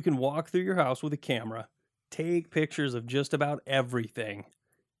you can walk through your house with a camera, take pictures of just about everything,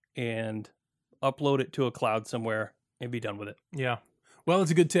 and upload it to a cloud somewhere and be done with it. Yeah. Well, it's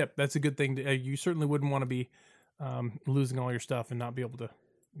a good tip. That's a good thing. You certainly wouldn't want to be losing all your stuff and not be able to,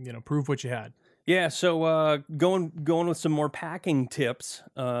 prove what you had. Yeah. So going with some more packing tips.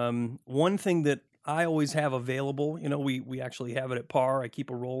 One thing that I always have available, we actually have it at Par. I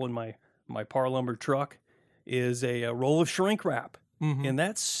keep a roll in my Par Lumber truck, is a roll of shrink wrap. Mm-hmm. And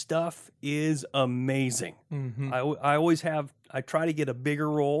that stuff is amazing. Mm-hmm. I try to get a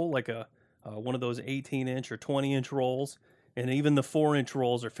bigger roll, like one of those 18-inch or 20-inch rolls, and even the 4-inch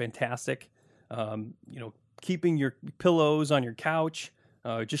rolls are fantastic. Keeping your pillows on your couch,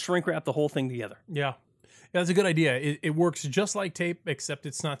 just shrink wrap the whole thing together. Yeah. That's a good idea. It works just like tape, except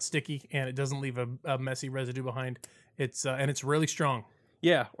it's not sticky and it doesn't leave a messy residue behind. It's and it's really strong.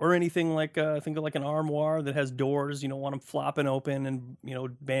 Yeah, or anything like think of like an armoire that has doors. You don't want them flopping open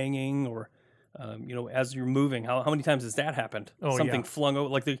and banging, or as you're moving. How many times has that happened? Oh, Something yeah. flung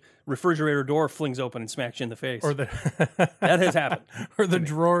out, like the refrigerator door flings open and smacks you in the face. Or the that has happened. or the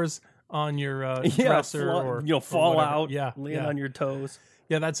drawers on your dresser, fall whatever. out. Yeah, land on your toes.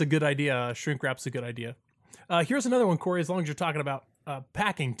 Yeah, that's a good idea. Shrink wrap's a good idea. Here's another one, Corey. As long as you're talking about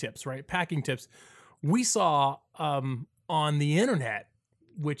packing tips, right? Packing tips. We saw on the internet,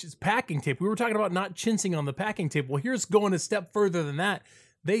 which is packing tape. We were talking about not chinsing on the packing tape. Well, here's going a step further than that.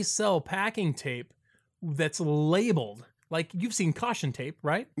 They sell packing tape that's labeled. Like you've seen caution tape,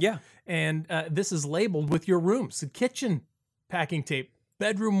 right? Yeah. And this is labeled with your rooms. Kitchen packing tape,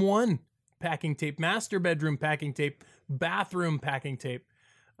 bedroom 1 packing tape, master bedroom packing tape, bathroom packing tape.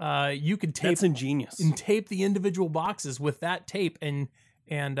 You could tape. That's ingenious. And tape the individual boxes with that tape, and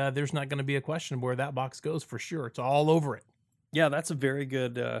there's not going to be a question where that box goes for sure. It's all over it. Yeah, that's a very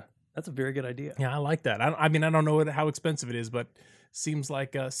good. That's a very good idea. Yeah, I like that. I mean, I don't know how expensive it is, but seems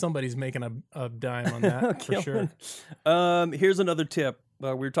like somebody's making a dime on that for sure. Here's another tip. We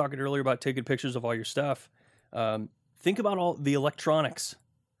were talking earlier about taking pictures of all your stuff. Think about all the electronics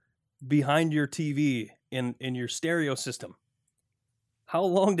behind your TV in your stereo system. How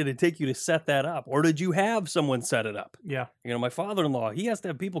long did it take you to set that up? Or did you have someone set it up? Yeah. My father-in-law, he has to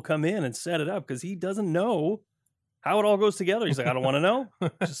have people come in and set it up because he doesn't know how it all goes together. He's like, I don't want to know.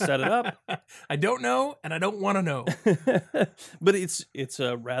 Just set it up. I don't know, and I don't want to know. But it's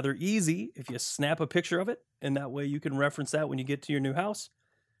rather easy if you snap a picture of it, and that way you can reference that when you get to your new house.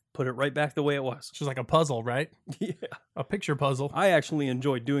 Put it right back the way it was. It's just like a puzzle, right? Yeah. A picture puzzle. I actually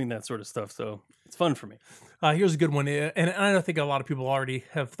enjoy doing that sort of stuff, so it's fun for me. Here's a good one, and I don't think a lot of people already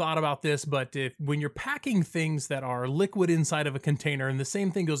have thought about this, but when you're packing things that are liquid inside of a container, and the same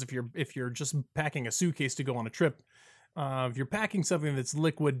thing goes if you're just packing a suitcase to go on a trip. If you're packing something that's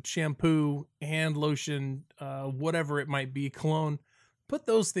liquid, shampoo, hand lotion, whatever it might be, cologne, put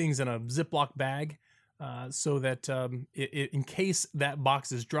those things in a Ziploc bag. So that in case that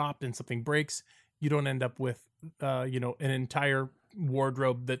box is dropped and something breaks, you don't end up with an entire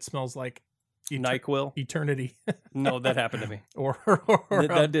wardrobe that smells like NyQuil. Eternity. No, that happened to me. or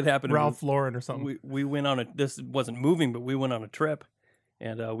that did happen to Ralph me. Lauren or something. We went on this wasn't moving, but we went on a trip,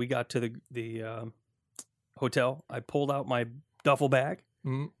 and we got to the hotel. I pulled out my duffel bag,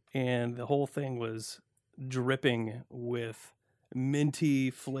 and the whole thing was dripping with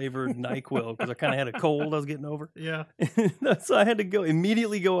minty flavored NyQuil because I kind of had a cold I was getting over. Yeah. So I had to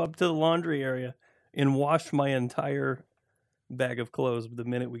immediately go up to the laundry area and wash my entire bag of clothes. The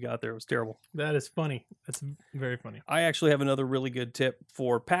minute we got there, it was terrible. That is funny. That's very funny. I actually have another really good tip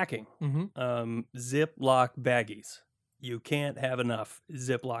for packing. Ziploc baggies. You can't have enough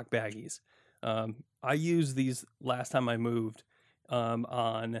Ziploc baggies. I used these last time I moved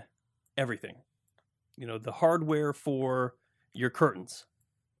on everything. The hardware for your curtains.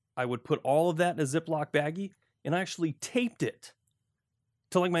 I would put all of that in a Ziploc baggie, and I actually taped it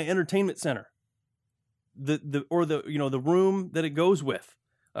to like my entertainment center. The room that it goes with.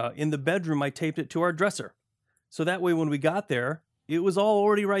 In the bedroom, I taped it to our dresser. So that way when we got there, it was all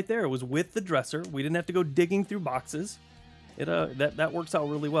already right there. It was with the dresser. We didn't have to go digging through boxes. That works out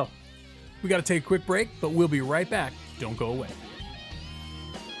really well. We got to take a quick break, but we'll be right back. Don't go away.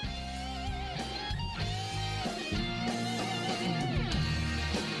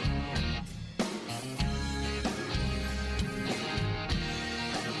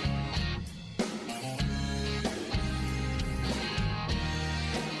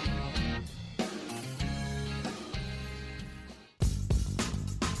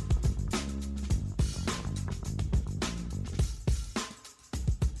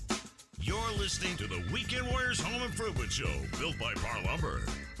 Listening to the Weekend Warriors Home Improvement Show, built by Par Lumber.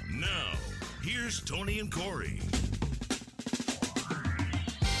 Now, here's Tony and Corey.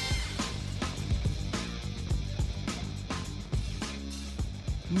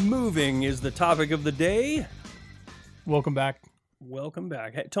 Moving is the topic of the day. Welcome back. Welcome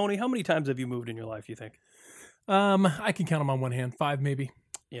back. Hey, Tony, how many times have you moved in your life, you think? I can count them on one hand. 5 maybe.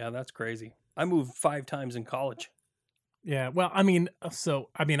 Yeah, that's crazy. I moved 5 times in college. Yeah, well, I went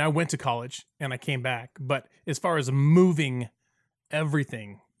to college and I came back, but as far as moving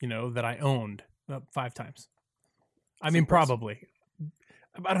everything, that I owned, 5 times. Probably.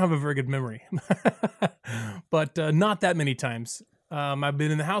 I don't have a very good memory, but not that many times. I've been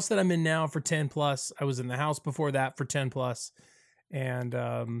in the house that I'm in now for 10 plus. I was in the house before that for 10 plus, and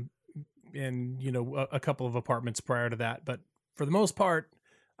a couple of apartments prior to that. But for the most part,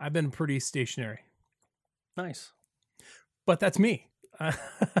 I've been pretty stationary. Nice. But that's me.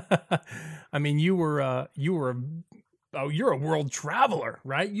 I mean, you're a world traveler,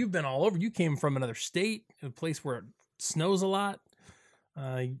 right? You've been all over. You came from another state, a place where it snows a lot.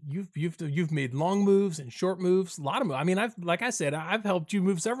 You've made long moves and short moves, a lot of moves. I mean, I've helped you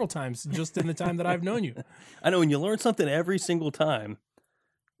move several times just in the time that I've known you. I know, and you learn something every single time.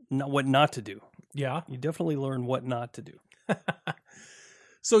 What not to do. Yeah. You definitely learn what not to do.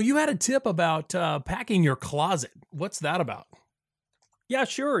 So you had a tip about packing your closet. What's that about? Yeah,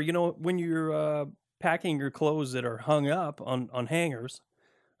 sure. You know, when you're packing your clothes that are hung up on hangers,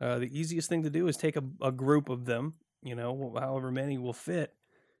 the easiest thing to do is take a group of them, you know, however many will fit,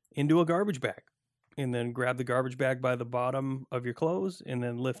 into a garbage bag. And then grab the garbage bag by the bottom of your clothes and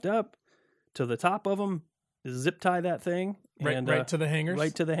then lift up to the top of them, zip tie that thing. Right to the hangers?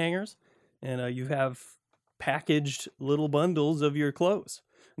 Right to the hangers. And you have packaged little bundles of your clothes.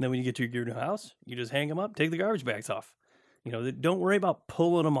 And then when you get to your new house, you just hang them up, take the garbage bags off. You know, don't worry about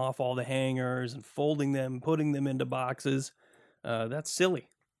pulling them off all the hangers and folding them, putting them into boxes. That's silly.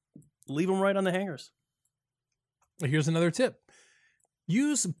 Leave them right on the hangers. Here's another tip.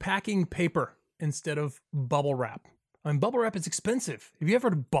 Use packing paper instead of bubble wrap. I mean, bubble wrap is expensive. Have you ever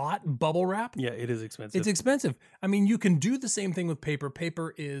bought bubble wrap? Yeah, it is expensive. It's expensive. I mean, you can do the same thing with paper.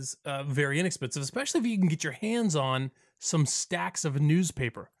 Paper is very inexpensive, especially if you can get your hands on some stacks of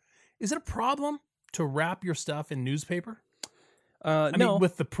newspaper. Is it a problem to wrap your stuff in newspaper? I no. mean,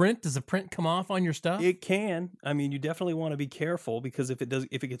 with the print, does the print come off on your stuff? It can. I mean, you definitely want to be careful because if it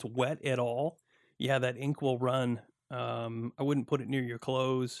gets wet at all, yeah, that ink will run. I wouldn't put it near your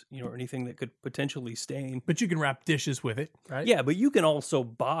clothes, you know, or anything that could potentially stain. But you can wrap dishes with it, right? Yeah, but you can also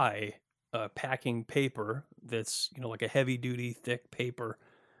buy packing paper that's, you know, like a heavy duty, thick paper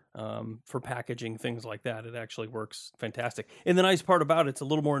for packaging, things like that. It actually works fantastic. And the nice part about it's a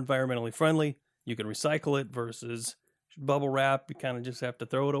little more environmentally friendly. You can recycle it versus bubble wrap. You kind of just have to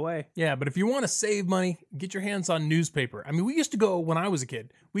throw it away. Yeah, but if you want to save money, get your hands on newspaper. I mean, we used to go, when I was a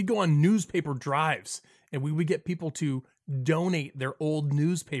kid, we'd go on newspaper drives and we would get people to donate their old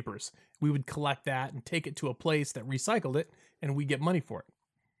newspapers. We would collect that and take it to a place that recycled it and we get money for it.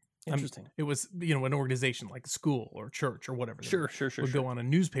 Interesting. It was, you know, an organization like a school or church or whatever. Sure. Would go on a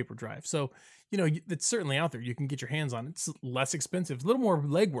newspaper drive. So, you know, it's certainly out there. You can get your hands on it. It's less expensive. It's a little more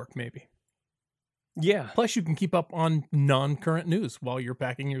legwork maybe. Yeah. Plus, you can keep up on non-current news while you're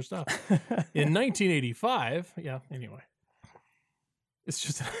packing your stuff. In 1985, yeah. Anyway, it's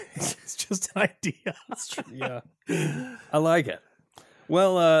just an idea. Yeah, I like it.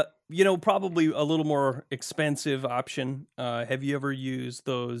 Well, you know, probably a little more expensive option. Have you ever used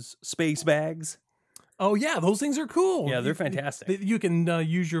those space bags? Oh yeah, those things are cool. Yeah, they're fantastic. You can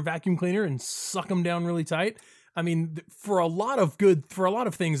use your vacuum cleaner and suck them down really tight. I mean, for a lot of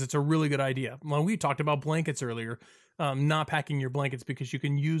things, it's a really good idea. Well, we talked about blankets earlier, not packing your blankets because you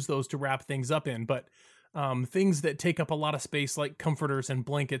can use those to wrap things up in. But things that take up a lot of space, like comforters and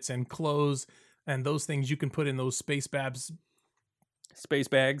blankets and clothes and those things, you can put in those space bags. Space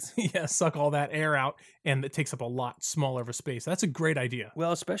bags. Yeah, suck all that air out, and it takes up a lot smaller of a space. That's a great idea.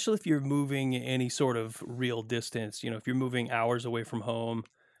 Well, especially if you're moving any sort of real distance. You know, if you're moving hours away from home.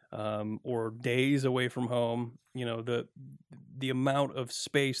 Or days away from home, you know, the amount of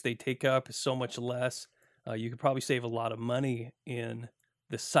space they take up is so much less. You could probably save a lot of money in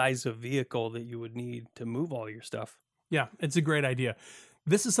the size of vehicle that you would need to move all your stuff. Yeah, it's a great idea.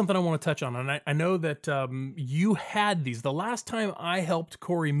 This is something I want to touch on, and I know that you had these. The last time I helped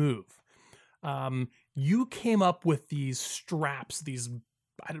Corey move, you came up with these straps,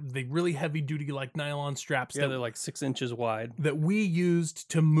 they really heavy duty like nylon straps. Yeah, they're like 6 inches wide. That we used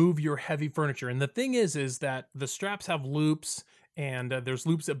to move your heavy furniture. And the thing is that the straps have loops and there's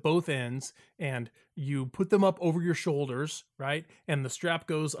loops at both ends and you put them up over your shoulders, right? And the strap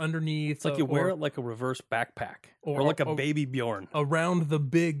goes underneath. It's like you wear it like a reverse backpack or like a baby Bjorn. Around the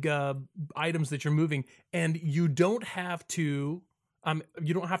big items that you're moving. And you don't have to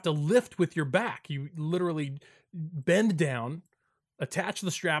lift with your back. You literally bend down, attach the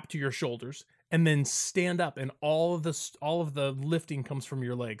strap to your shoulders, and then stand up, and all of the lifting comes from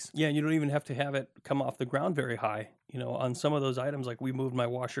your legs. Yeah, and you don't even have to have it come off the ground very high. You know, on some of those items, like we moved my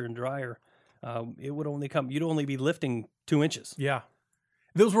washer and dryer, you'd only be lifting 2 inches. Yeah.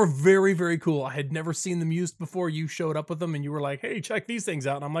 Those were very, very cool. I had never seen them used before. You showed up with them and you were like, hey, check these things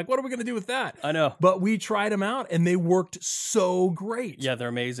out. And I'm like, what are we going to do with that? I know. But we tried them out and they worked so great. Yeah, they're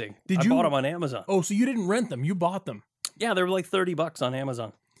amazing. I bought them on Amazon. Oh, so you didn't rent them. You bought them. Yeah, they were like $30 on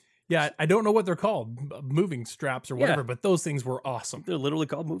Amazon. Yeah, I don't know what they're called, moving straps or whatever, but those things were awesome. They're literally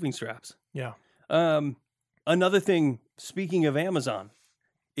called moving straps. Yeah. Another thing, speaking of Amazon,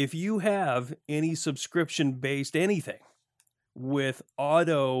 if you have any subscription-based anything with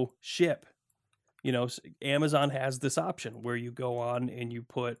auto ship, Amazon has this option where you go on and you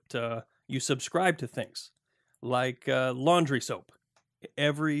you subscribe to things like laundry soap.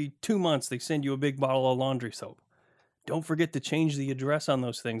 Every 2 months, they send you a big bottle of laundry soap. Don't forget to change the address on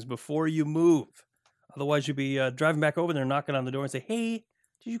those things before you move. Otherwise, you'll be driving back over there, knocking on the door and say, hey,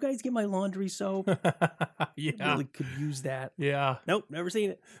 did you guys get my laundry soap? Yeah. I really could use that. Yeah. Nope, never seen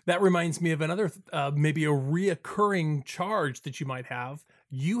it. That reminds me of another, maybe a reoccurring charge that you might have.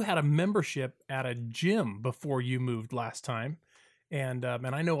 You had a membership at a gym before you moved last time. And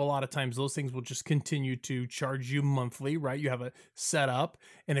I know a lot of times those things will just continue to charge you monthly, right? You have a setup.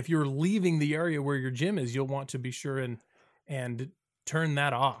 And if you're leaving the area where your gym is, you'll want to be sure and turn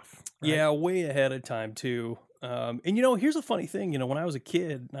that off. Right? Yeah, way ahead of time, too. And, here's a funny thing. When I was a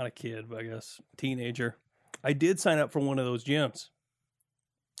kid, not a kid, but I guess teenager, I did sign up for one of those gyms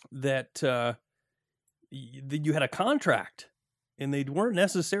that you had a contract, and they weren't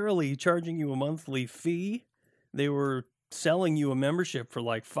necessarily charging you a monthly fee. They were selling you a membership for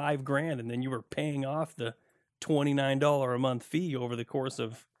like $5,000, and then you were paying off the $29 a month fee over the course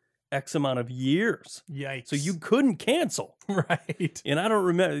of X amount of years. Yikes. So you couldn't cancel. Right. And I don't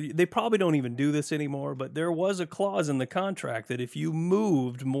remember, they probably don't even do this anymore, but there was a clause in the contract that if you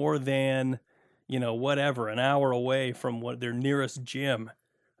moved more than, an hour away from their nearest gym,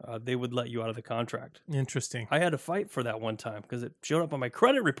 they would let you out of the contract. Interesting. I had to fight for that one time because it showed up on my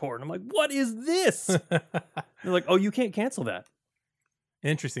credit report. And I'm like, what is this? They're like, oh, you can't cancel that.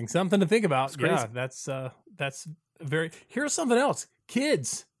 Interesting. Something to think about. It's crazy. Yeah, that's very. Here's something else.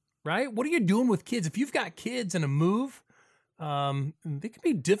 Kids, right? What are you doing with kids? If you've got kids in a move, it can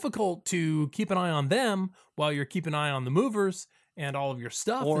be difficult to keep an eye on them while you're keeping an eye on the movers and all of your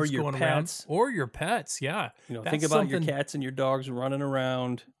stuff Or that's your going pets. around. Or your pets, yeah. Think about your cats and your dogs running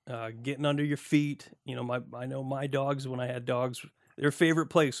around, getting under your feet. I know my dogs, when I had dogs, their favorite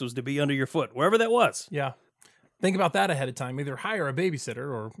place was to be under your foot, wherever that was. Yeah. Think about that ahead of time. Either hire a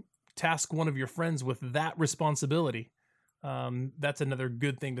babysitter or task one of your friends with that responsibility. That's another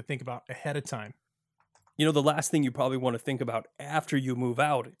good thing to think about ahead of time. The last thing you probably want to think about after you move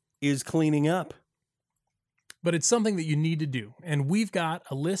out is cleaning up. But it's something that you need to do. And we've got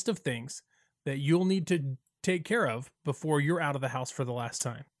a list of things that you'll need to take care of before you're out of the house for the last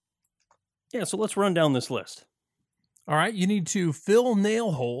time. Yeah, so let's run down this list. All right, you need to fill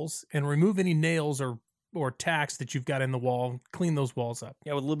nail holes and remove any nails or tacks that you've got in the wall. Clean those walls up.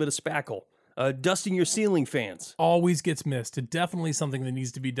 Yeah, with a little bit of spackle. Dusting your ceiling fans. Always gets missed. It's definitely something that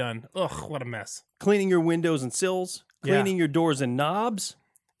needs to be done. Ugh, what a mess. Cleaning your windows and sills. Cleaning your doors and knobs.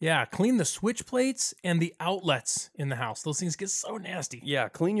 Yeah, clean the switch plates and the outlets in the house. Those things get so nasty. Yeah,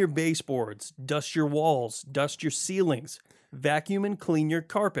 clean your baseboards. Dust your walls. Dust your ceilings. Vacuum and clean your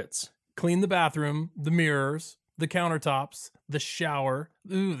carpets. Clean the bathroom, the mirrors, the countertops, the shower,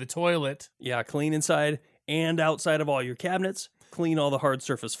 the toilet. Yeah, clean inside and outside of all your cabinets. Clean all the hard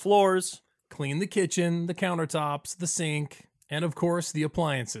surface floors. Clean the kitchen, the countertops, the sink, and of course, the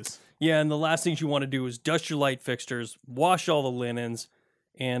appliances. Yeah, and the last things you want to do is dust your light fixtures, wash all the linens,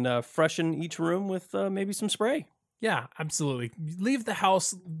 and freshen each room with maybe some spray. Yeah, absolutely. Leave the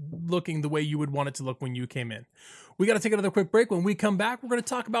house looking the way you would want it to look when you came in. We got to take another quick break. When we come back, we're going to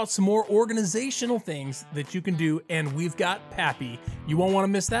talk about some more organizational things that you can do, and we've got Pappy. You won't want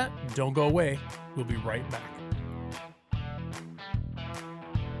to miss that. Don't go away. We'll be right back.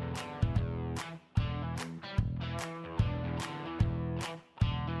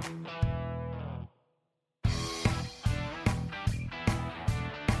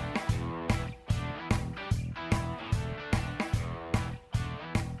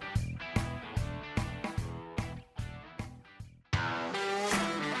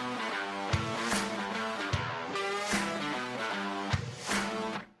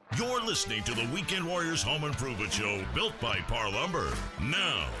 You're listening to the Weekend Warriors Home Improvement Show, built by Par Lumber.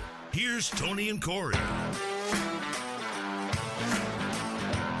 Now, here's Tony and Corey.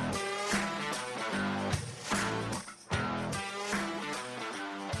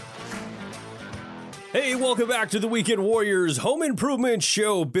 Hey, welcome back to the Weekend Warriors Home Improvement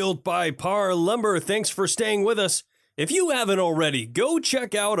Show, built by Par Lumber. Thanks for staying with us. If you haven't already, go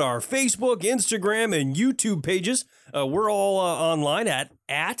check out our Facebook, Instagram, and YouTube pages. We're all online at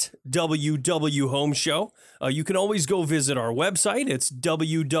WW Home Show. You can always go visit our website. It's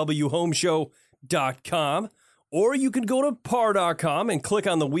www.homeshow.com. Or you can go to par.com and click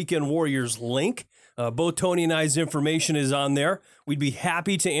on the Weekend Warriors link. Both Tony and I's information is on there. We'd be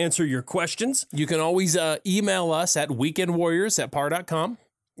happy to answer your questions. You can always email us at weekendwarriors@par.com.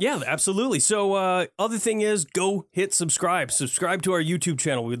 Yeah, absolutely. So other thing is go hit subscribe. Subscribe to our YouTube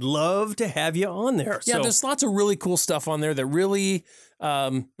channel. We'd love to have you on there. Yeah, there's lots of really cool stuff on there that really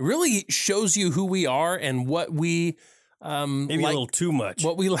shows you who we are and what we maybe a little too much.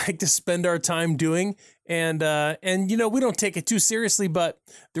 What we like to spend our time doing. And we don't take it too seriously, but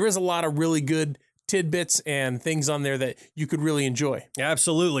there is a lot of really good tidbits and things on there that you could really enjoy.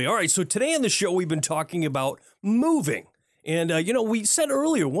 Absolutely. All right, so today on the show we've been talking about moving. And, we said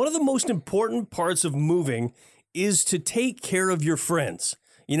earlier, one of the most important parts of moving is to take care of your friends.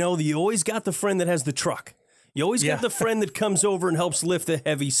 You always got the friend that has the truck. You always got the friend that comes over and helps lift the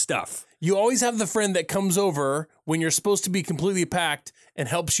heavy stuff. You always have the friend that comes over when you're supposed to be completely packed and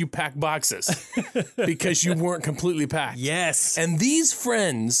helps you pack boxes because you weren't completely packed. Yes. And these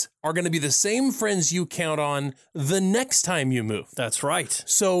friends are going to be the same friends you count on the next time you move. That's right.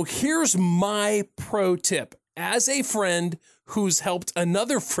 So here's my pro tip. As a friend who's helped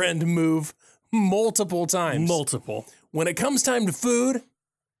another friend move multiple times. When it comes time to food,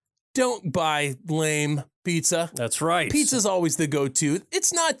 don't buy lame pizza. That's right. Pizza's always the go-to.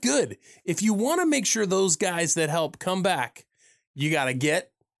 It's not good. If you want to make sure those guys that help come back, you got to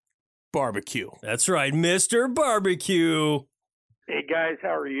get barbecue. That's right, Mr. Barbecue. Hey guys,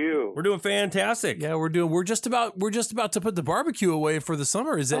 how are you? We're doing fantastic. Yeah, we're just about to put the barbecue away for the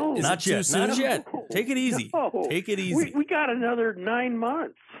summer. Is it? Oh, is not it yet. too soon? Not yet. Take it easy. No. Take it easy. We got another 9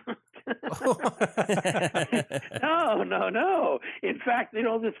 months. No. In fact,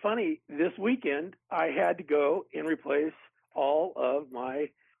 it's funny. This weekend, I had to go and replace all of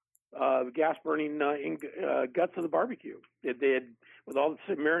my gas burning guts of the barbecue. They had, with all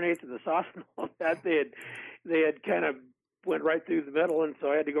the marinades and the sauce and all that, they had kind of went right through the metal, and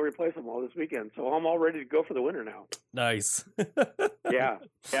so I had to go replace them all this weekend. So I'm all ready to go for the winter now. Nice. Yeah.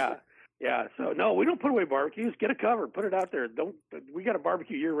 So no, we don't put away barbecues. Get a cover, put it out there. We got a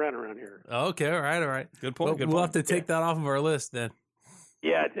barbecue year round around here. Okay, all right. Good point. We'll have to take that off of our list then.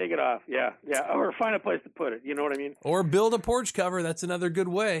 Yeah, take it off. Yeah. Or find a place to put it. You know what I mean? Or build a porch cover. That's another good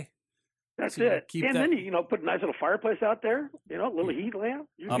way. That's So it. keep And that- then put a nice little fireplace out there. A little heat lamp.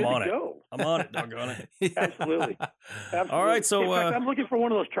 You're I'm good on to it. go. I'm on it. Doggone it. Absolutely. All right, so in fact, I'm looking for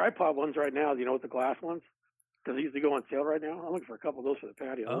one of those tripod ones right now. With the glass ones, because they usually go on sale right now. I'm looking for a couple of those for the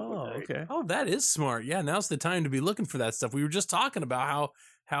patio. Those oh, look great. okay. Oh, that is smart. Yeah, now's the time to be looking for that stuff. We were just talking about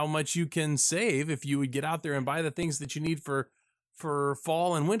how much you can save if you would get out there and buy the things that you need for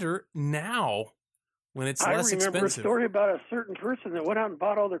fall and winter now when it's less I remember expensive. a story about a certain person that went out and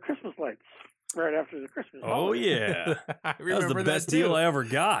bought all their Christmas lights right after the Christmas. Oh, holiday. yeah. I That was remember the best too. deal I ever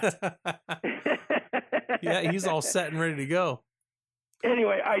got. Yeah, he's all set and ready to go.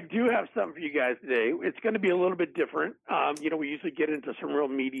 Anyway, I do have something for you guys today. It's going to be a little bit different. We usually get into some real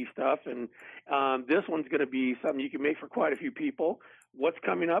meaty stuff, and this one's going to be something you can make for quite a few people. What's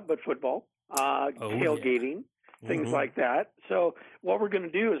coming up but football, tailgating, things like that. So what we're going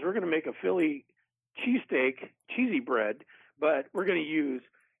to do is we're going to make a Philly cheesesteak, cheesy bread, but we're going to use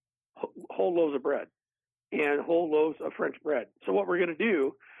whole loaves of bread and whole loaves of French bread. So what we're going to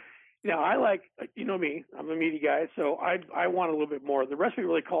do, now I like, me, I'm a meaty guy, so I want a little bit more. The recipe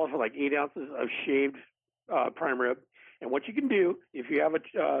really calls for like 8 ounces of shaved prime rib. And what you can do, if you have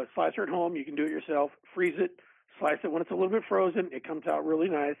a slicer at home, you can do it yourself, freeze it, slice it when it's a little bit frozen. It comes out really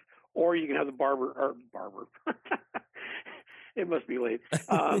nice. Or you can have the barber. It must be late.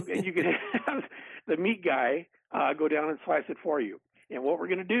 And you can have the meat guy go down and slice it for you. And what we're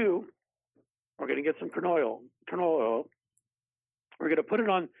going to do, we're going to get some canola oil. We're going to put it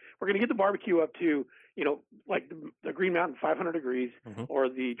on. We're going to get the barbecue up to, like the Green Mountain 500 degrees or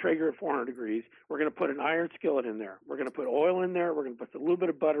the Traeger at 400 degrees. We're going to put an iron skillet in there. We're going to put oil in there. We're going to put a little bit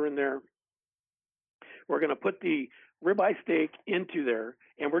of butter in there. We're going to put the ribeye steak into there,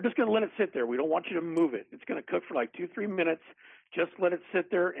 and we're just going to let it sit there. We don't want you to move it. It's going to cook for like 2-3 minutes. Just let it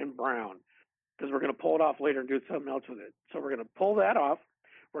sit there and brown, because we're going to pull it off later and do something else with it. So we're going to pull that off.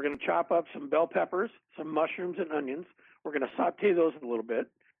 We're going to chop up some bell peppers, some mushrooms, and onions. We're going to saute those a little bit.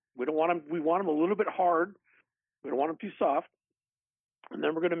 We want them a little bit hard. We don't want them too soft. And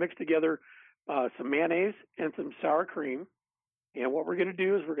then we're going to mix together some mayonnaise and some sour cream. And what we're going to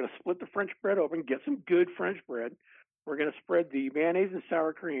do is we're going to split the French bread open, get some good French bread. We're going to spread the mayonnaise and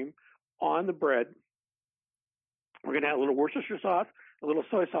sour cream on the bread. We're going to add a little Worcestershire sauce, a little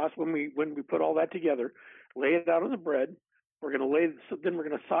soy sauce when we put all that together. Lay it out on the bread. We're going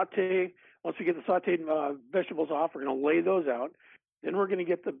to saute. Once we get the sauteed vegetables off, we're going to lay those out. Then we're going to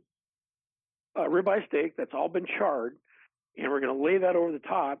get the ribeye steak that's all been charred, and we're going to lay that over the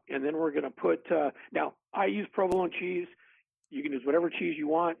top. And then we're going to put. Now, I use provolone cheese. You can use whatever cheese you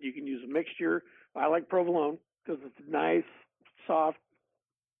want. You can use a mixture. I like provolone because it's nice, soft,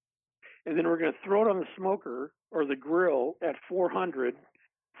 and then we're going to throw it on the smoker or the grill at 400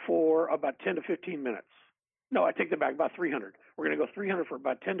 for about 10 to 15 minutes. No, I take that back, about 300. We're going to go 300 for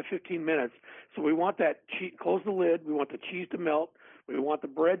about 10 to 15 minutes. So we want that cheese, close the lid. We want the cheese to melt. We want the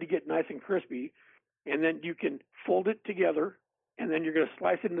bread to get nice and crispy. And then you can fold it together, and then you're going to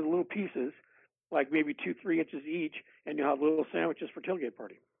slice it into little pieces, like maybe 2-3 inches each, and you'll have little sandwiches for tailgate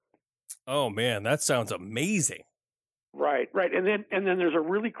party. Oh man, that sounds amazing. Right. And then there's a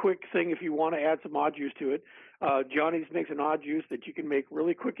really quick thing if you want to add some odd juice to it. Johnny's makes an odd juice that you can make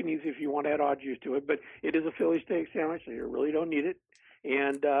really quick and easy if you want to add odd juice to it. But it is a Philly steak sandwich, so you really don't need it.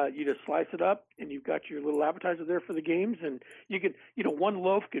 And you just slice it up, and you've got your little appetizer there for the games. And you can, one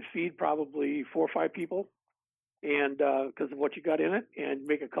loaf could feed probably 4 or 5 people, and because of what you got in it, and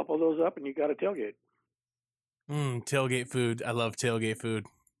make a couple of those up, and you got a tailgate. Tailgate food. I love tailgate food.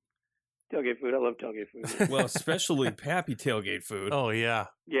 Tailgate food. I love tailgate food. Well, especially Pappy tailgate food. Oh yeah.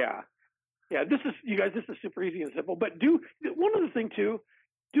 Yeah. This is super easy and simple. But one other thing too,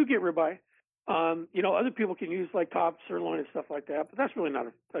 do get ribeye. Other people can use like top sirloin and stuff like that, but that's really not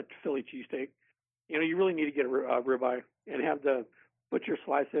a Philly cheesesteak. You really need to get a ribeye and have the butcher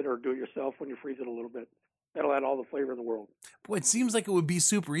slice it or do it yourself when you freeze it a little bit. That'll add all the flavor in the world. Boy, it seems like it would be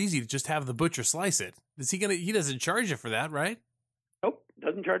super easy to just have the butcher slice it. He doesn't charge you for that, right? Nope,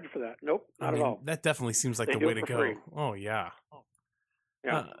 doesn't charge you for that. Nope, not at all. That definitely seems like They the do way it to for go. free. Oh yeah.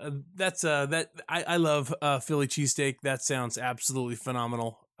 Yeah. I love Philly cheesesteak. That sounds absolutely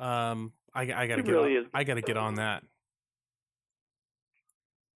phenomenal. I gotta get on that.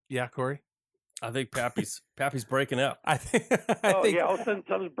 Yeah, Corey. I think Pappy's breaking up. I think. Yeah, all of a sudden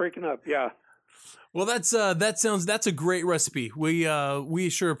something's breaking up. Yeah. Well, that's a great recipe. We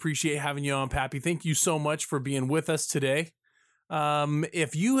sure appreciate having you on, Pappy. Thank you so much for being with us today.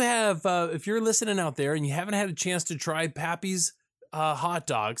 If you're listening out there and you haven't had a chance to try Pappy's hot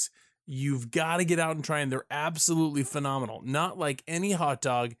dogs, you've got to get out and try them. They're absolutely phenomenal. Not like any hot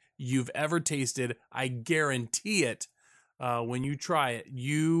dog you've ever tasted. I guarantee it. When you try it,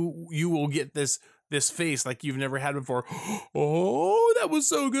 you will get this face like you've never had before. Oh, that was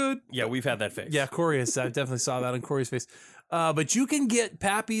so good. Yeah, we've had that face. Yeah, Corey has. I definitely saw that on Corey's face. But you can get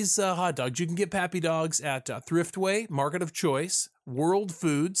Pappy's hot dogs. You can get Pappy dogs at Thriftway, Market of Choice, World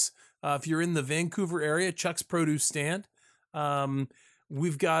Foods. If you're in the Vancouver area, Chuck's Produce Stand.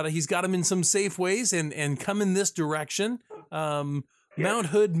 He's got them in some Safeways and come in this direction. Mount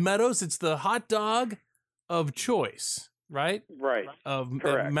Hood Meadows. It's the hot dog of choice, right? Right. Of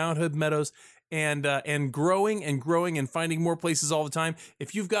Correct. Mount Hood Meadows. And growing and finding more places all the time.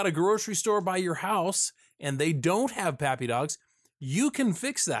 If you've got a grocery store by your house and they don't have Pappy dogs, you can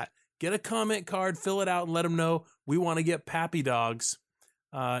fix that. Get a comment card, fill it out, and let them know we want to get Pappy dogs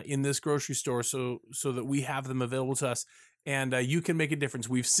in this grocery store so that we have them available to us. And you can make a difference.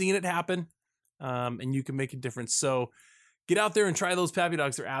 We've seen it happen, and you can make a difference. So get out there and try those Pappy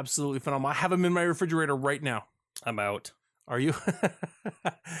dogs. They're absolutely phenomenal. I have them in my refrigerator right now. I'm out. Are you?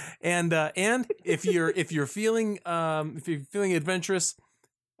 and if you're feeling adventurous,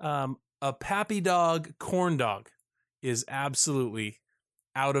 a Pappy dog corn dog is absolutely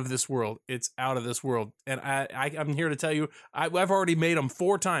out of this world. It's out of this world, and I'm here to tell you, I've already made them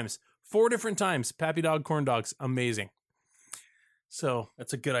 4 different times. Pappy dog corn dogs, amazing. So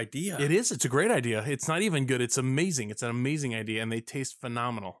That's a good idea. it is. It's a great idea. It's not even good. It's amazing. It's an amazing idea, and they taste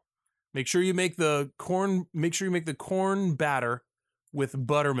phenomenal. Make sure you make the corn batter with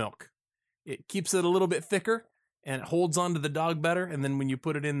buttermilk. It keeps it a little bit thicker and it holds onto the dog better. And then when you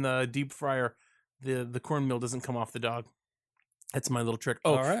put it in the deep fryer, the cornmeal doesn't come off the dog. That's my little trick.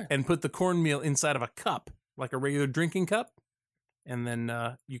 Oh, All right. and put the cornmeal inside of a cup, like a regular drinking cup. And then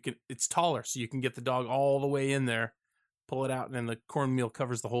it's taller, so you can get the dog all the way in there, pull it out, and then the cornmeal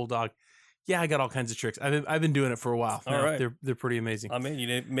covers the whole dog. Yeah, I got all kinds of tricks. I've been doing it for a while. All right. They're pretty amazing. I mean,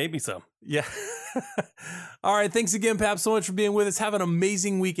 you made me some. Yeah. All right. Thanks again, Pap, so much for being with us. Have an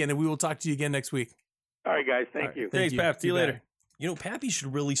amazing weekend, and we will talk to you again next week. All right, guys. Thank you. Thanks, Pap. See you bet. later. Pappy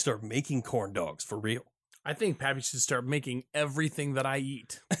should really start making corn dogs for real. I think Pappy should start making everything that I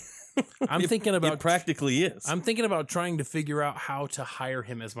eat. I'm thinking It about practically is. I'm thinking about trying to figure out how to hire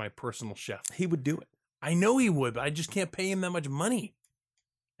him as my personal chef. He would do it. I know he would, but I just can't pay him that much money.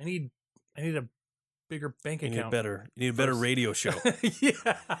 I need a bigger bank You need account. a better radio show. Yeah.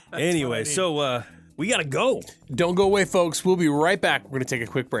 that's Anyway, what I need. so we gotta go. Don't go away, folks. We'll be right back. We're going to take a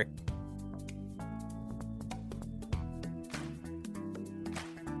quick break.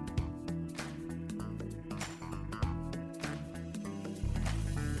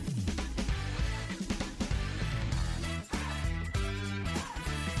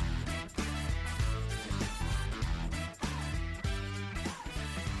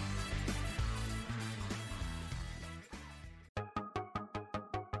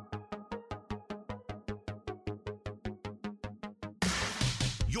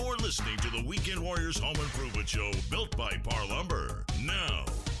 You're listening to the Weekend Warriors Home Improvement Show, built by Par Lumber. Now,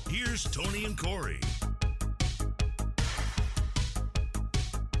 here's Tony and Corey.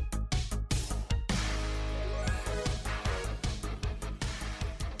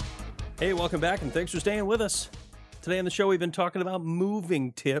 Hey, welcome back, and thanks for staying with us. Today on the show, we've been talking about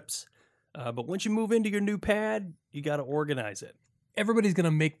moving tips. But once you move into your new pad, you got to organize it. Everybody's going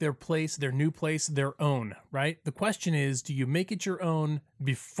to make their place, their new place, their own, right? The question is, do you make it your own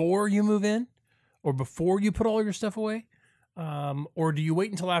before you move in or before you put all your stuff away? Or do you wait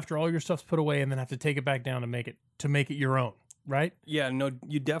until after all your stuff's put away and then have to take it back down to make it your own, right? Yeah, no,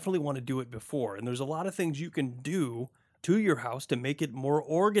 you definitely want to do it before. And there's a lot of things you can do to your house to make it more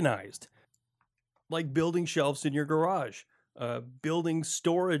organized, like building shelves in your garage, building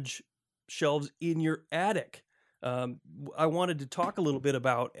storage shelves in your attic. I wanted to talk a little bit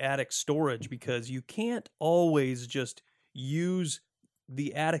about attic storage because you can't always just use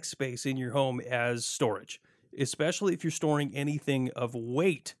the attic space in your home as storage, especially if you're storing anything of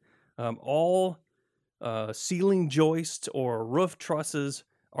weight. All ceiling joists or roof trusses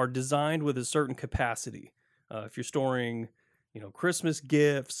are designed with a certain capacity. If you're storing, Christmas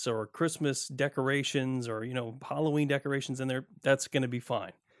gifts or Christmas decorations or, Halloween decorations in there, that's going to be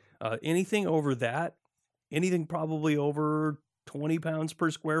fine. Anything over that, anything probably over 20 pounds per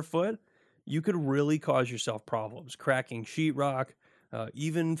square foot, you could really cause yourself problems, cracking sheetrock,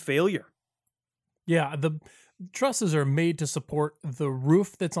 even failure. Yeah, the trusses are made to support the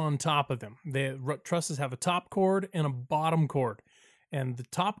roof that's on top of them. The trusses have a top cord and a bottom cord. And the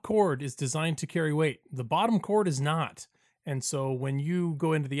top cord is designed to carry weight. The bottom cord is not. And so when you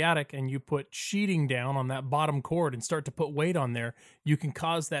go into the attic and you put sheeting down on that bottom cord and start to put weight on there, you can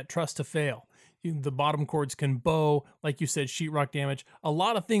cause that truss to fail. The bottom cords can bow, like you said, sheetrock damage. A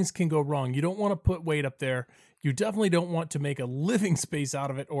lot of things can go wrong. You don't want to put weight up there. You definitely don't want to make a living space out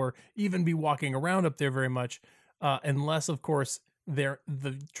of it or even be walking around up there very much, unless, of course, the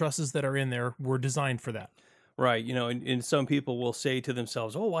trusses that are in there were designed for that. Right. And some people will say to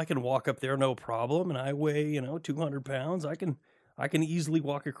themselves, oh, I can walk up there, no problem. And I weigh, 200 pounds. I can easily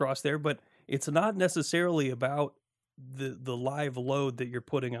walk across there. But it's not necessarily about the live load that you're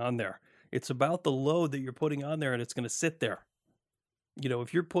putting on there. It's about the load that you're putting on there, and it's going to sit there.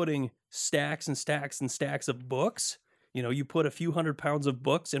 If you're putting stacks and stacks and stacks of books, you put a few 100 pounds of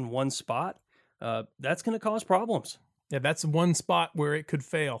books in one spot, that's going to cause problems. Yeah, that's one spot where it could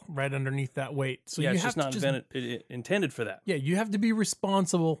fail right underneath that weight. So yeah, it's just not intended for that. Yeah, you have to be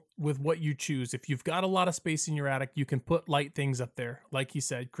responsible with what you choose. If you've got a lot of space in your attic, you can put light things up there, like you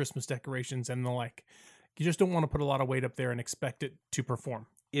said, Christmas decorations and the like. You just don't want to put a lot of weight up there and expect it to perform.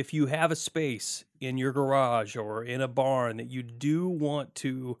 If you have a space in your garage or in a barn that you do want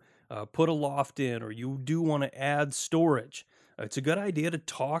to put a loft in, or you do want to add storage, it's a good idea to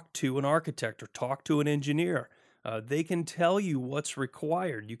talk to an architect or talk to an engineer. They can tell you what's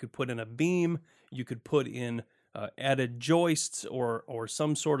required. You could put in a beam, you could put in added joists or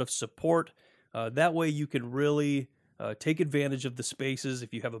some sort of support. That way you can really take advantage of the spaces.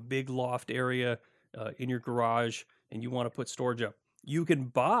 If you have a big loft area in your garage and you want to put storage up, you can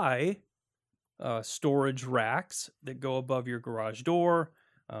buy storage racks that go above your garage door.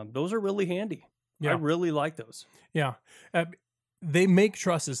 Those are really handy. Yeah. I really like those. Yeah. They make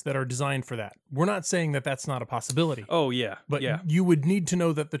trusses that are designed for that. We're not saying that that's not a possibility. Oh, yeah. But you would need to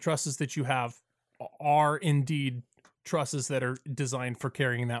know that the trusses that you have are indeed trusses that are designed for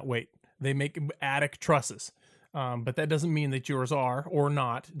carrying that weight. They make attic trusses. But that doesn't mean that yours are or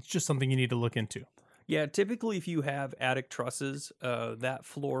not. It's just something you need to look into. Yeah, typically if you have attic trusses, that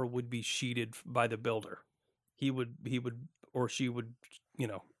floor would be sheeted by the builder. He would or she would,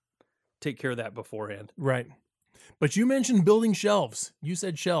 take care of that beforehand. Right. But you mentioned building shelves. You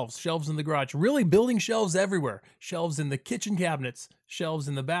said shelves in the garage. Really building shelves everywhere. Shelves in the kitchen cabinets, shelves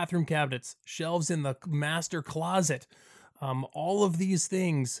in the bathroom cabinets, shelves in the master closet. All of these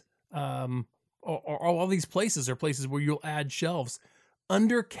things, all these places are places where you'll add shelves.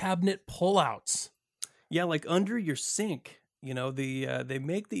 Under cabinet pullouts. Yeah, like under your sink. They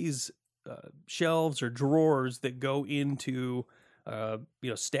make these shelves or drawers that go into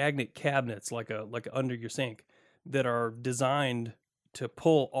stagnant cabinets like under your sink, that are designed to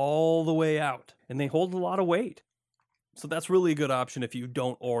pull all the way out, and they hold a lot of weight. So that's really a good option if you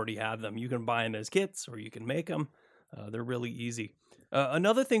don't already have them. You can buy them as kits, or you can make them. They're really easy.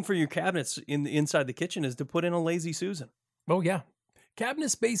 Another thing for your cabinets inside the kitchen is to put in a Lazy Susan. Oh, yeah.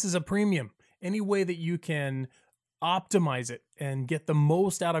 Cabinet space is a premium. Any way that you can optimize it and get the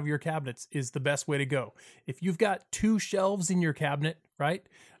most out of your cabinets is the best way to go. If you've got 2 shelves in your cabinet, right,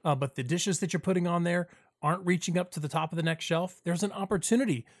 but the dishes that you're putting on there aren't reaching up to the top of the next shelf, there's an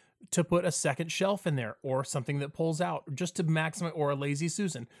opportunity to put a second shelf in there, or something that pulls out, just to maximize, or a Lazy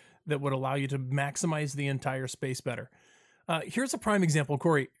Susan that would allow you to maximize the entire space better. Here's a prime example,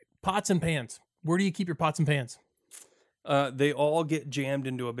 Corey. Pots and pans. Where do you keep your pots and pans? They all get jammed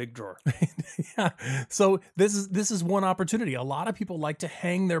into a big drawer. Yeah. So this is one opportunity. A lot of people like to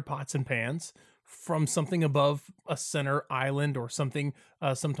hang their pots and pans from something above a center island, or something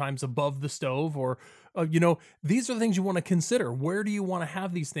sometimes above the stove, or these are the things you want to consider. Where do you want to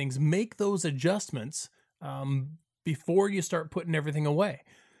have these things? Make those adjustments before you start putting everything away.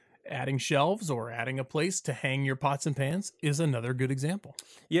 Adding shelves or adding a place to hang your pots and pans is another good example.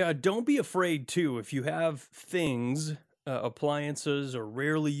 Yeah, don't be afraid too. If you have things, appliances, or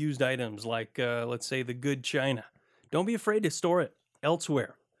rarely used items like, let's say, the good china, don't be afraid to store it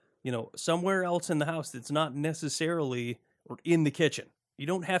elsewhere. Somewhere else in the house that's not necessarily in the kitchen. You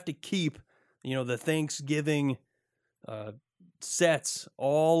don't have to keep, the Thanksgiving sets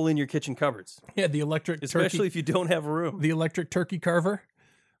all in your kitchen cupboards. Yeah, the electric especially turkey, if you don't have room. the electric turkey carver.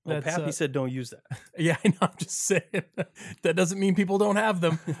 Well, Pappy said don't use that. Yeah, I know. I'm just saying. That doesn't mean people don't have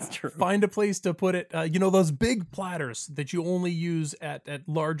them. It's true. Find a place to put it. Those big platters that you only use at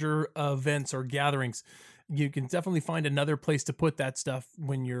larger events or gatherings. You can definitely find another place to put that stuff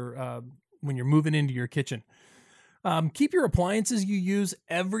when you're moving into your kitchen. Keep your appliances you use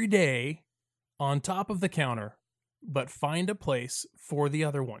every day on top of the counter, but find a place for the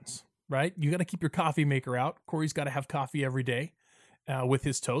other ones. Right? You got to keep your coffee maker out. Corey's got to have coffee every day. With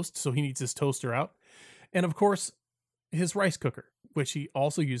his toast, so he needs his toaster out. And of course, his rice cooker, which he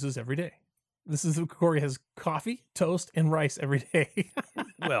also uses every day. Corey has coffee, toast, and rice every day.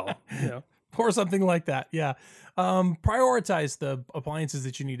 Well, or something like that. Yeah. Prioritize the appliances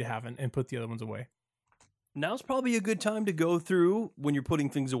that you need to have and put the other ones away. Now's probably a good time to go through when you're putting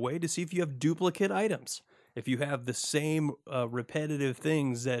things away to see if you have duplicate items. If you have the same repetitive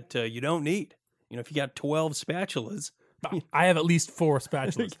things that you don't need. If you got 12 spatulas, I have at least 4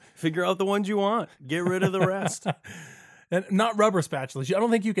 spatulas. Figure out the ones you want. Get rid of the rest. And not rubber spatulas. I don't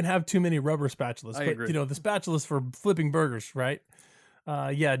think you can have too many rubber spatulas. I agree. The spatulas for flipping burgers, right?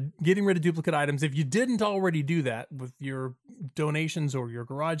 Getting rid of duplicate items. If you didn't already do that with your donations or your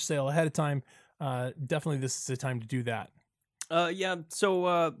garage sale ahead of time, definitely this is the time to do that.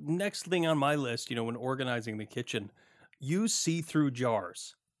 So next thing on my list, when organizing the kitchen, use see-through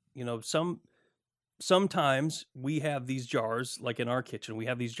jars. Sometimes we have these jars, like in our kitchen, we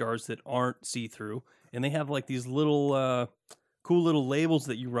have these jars that aren't see-through, and they have like these little cool little labels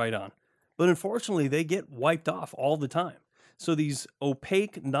that you write on. But unfortunately, they get wiped off all the time. So these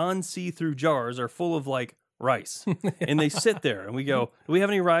opaque, non-see-through jars are full of like rice, and they sit there, and we go, do we have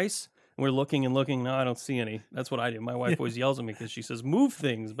any rice? And we're looking and looking. No, I don't see any. That's what I do. My wife always yells at me because she says, move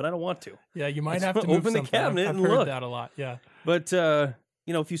things, but I don't want to. Yeah, you might have to move open the cabinet I've and heard look. that a lot, yeah. But,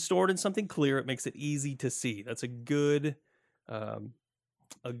 if you store it in something clear, it makes it easy to see. That's a good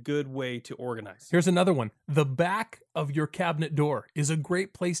way to organize. Here's another one. The back of your cabinet door is a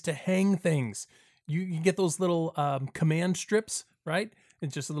great place to hang things. You can get those little command strips, right?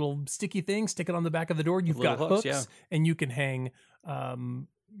 It's just a little sticky thing. Stick it on the back of the door. You've got hooks, and you can hang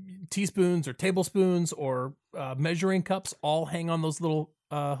teaspoons or tablespoons or measuring cups. All hang on those little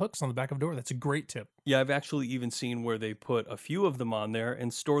hooks on the back of the door. That's a great tip. Yeah, I've actually even seen where they put a few of them on there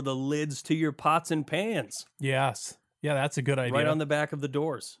and store the lids to your pots and pans. Yes. Yeah, that's a good idea. Right on the back of the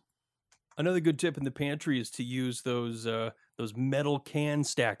doors. Another good tip in the pantry is to use those metal can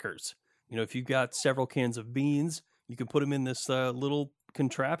stackers. If you've got several cans of beans, you can put them in this little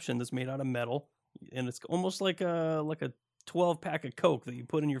contraption that's made out of metal, and it's almost like a 12-pack of Coke that you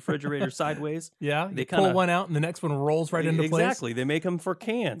put in your refrigerator sideways. Yeah, they pull one out and the next one rolls right into place. Exactly. They make them for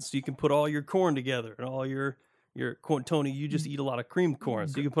cans, so you can put all your corn together and all your corn. Tony, you just eat a lot of creamed corn,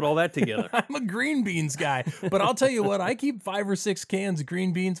 so you can put all that together. I'm a green beans guy, but I'll tell you what, I keep 5 or 6 cans of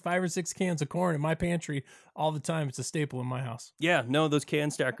green beans, 5 or 6 cans of corn in my pantry all the time. It's a staple in my house. Yeah, no, those can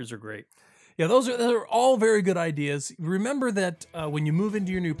stackers are great. Yeah, those are all very good ideas. Remember that when you move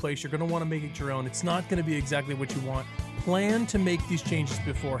into your new place, you're going to want to make it your own. It's not going to be exactly what you want. Plan to make these changes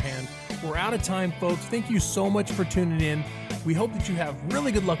beforehand. We're out of time, folks. Thank you so much for tuning in. We hope that you have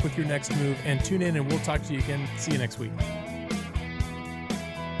really good luck with your next move, and tune in and we'll talk to you again. See you next week.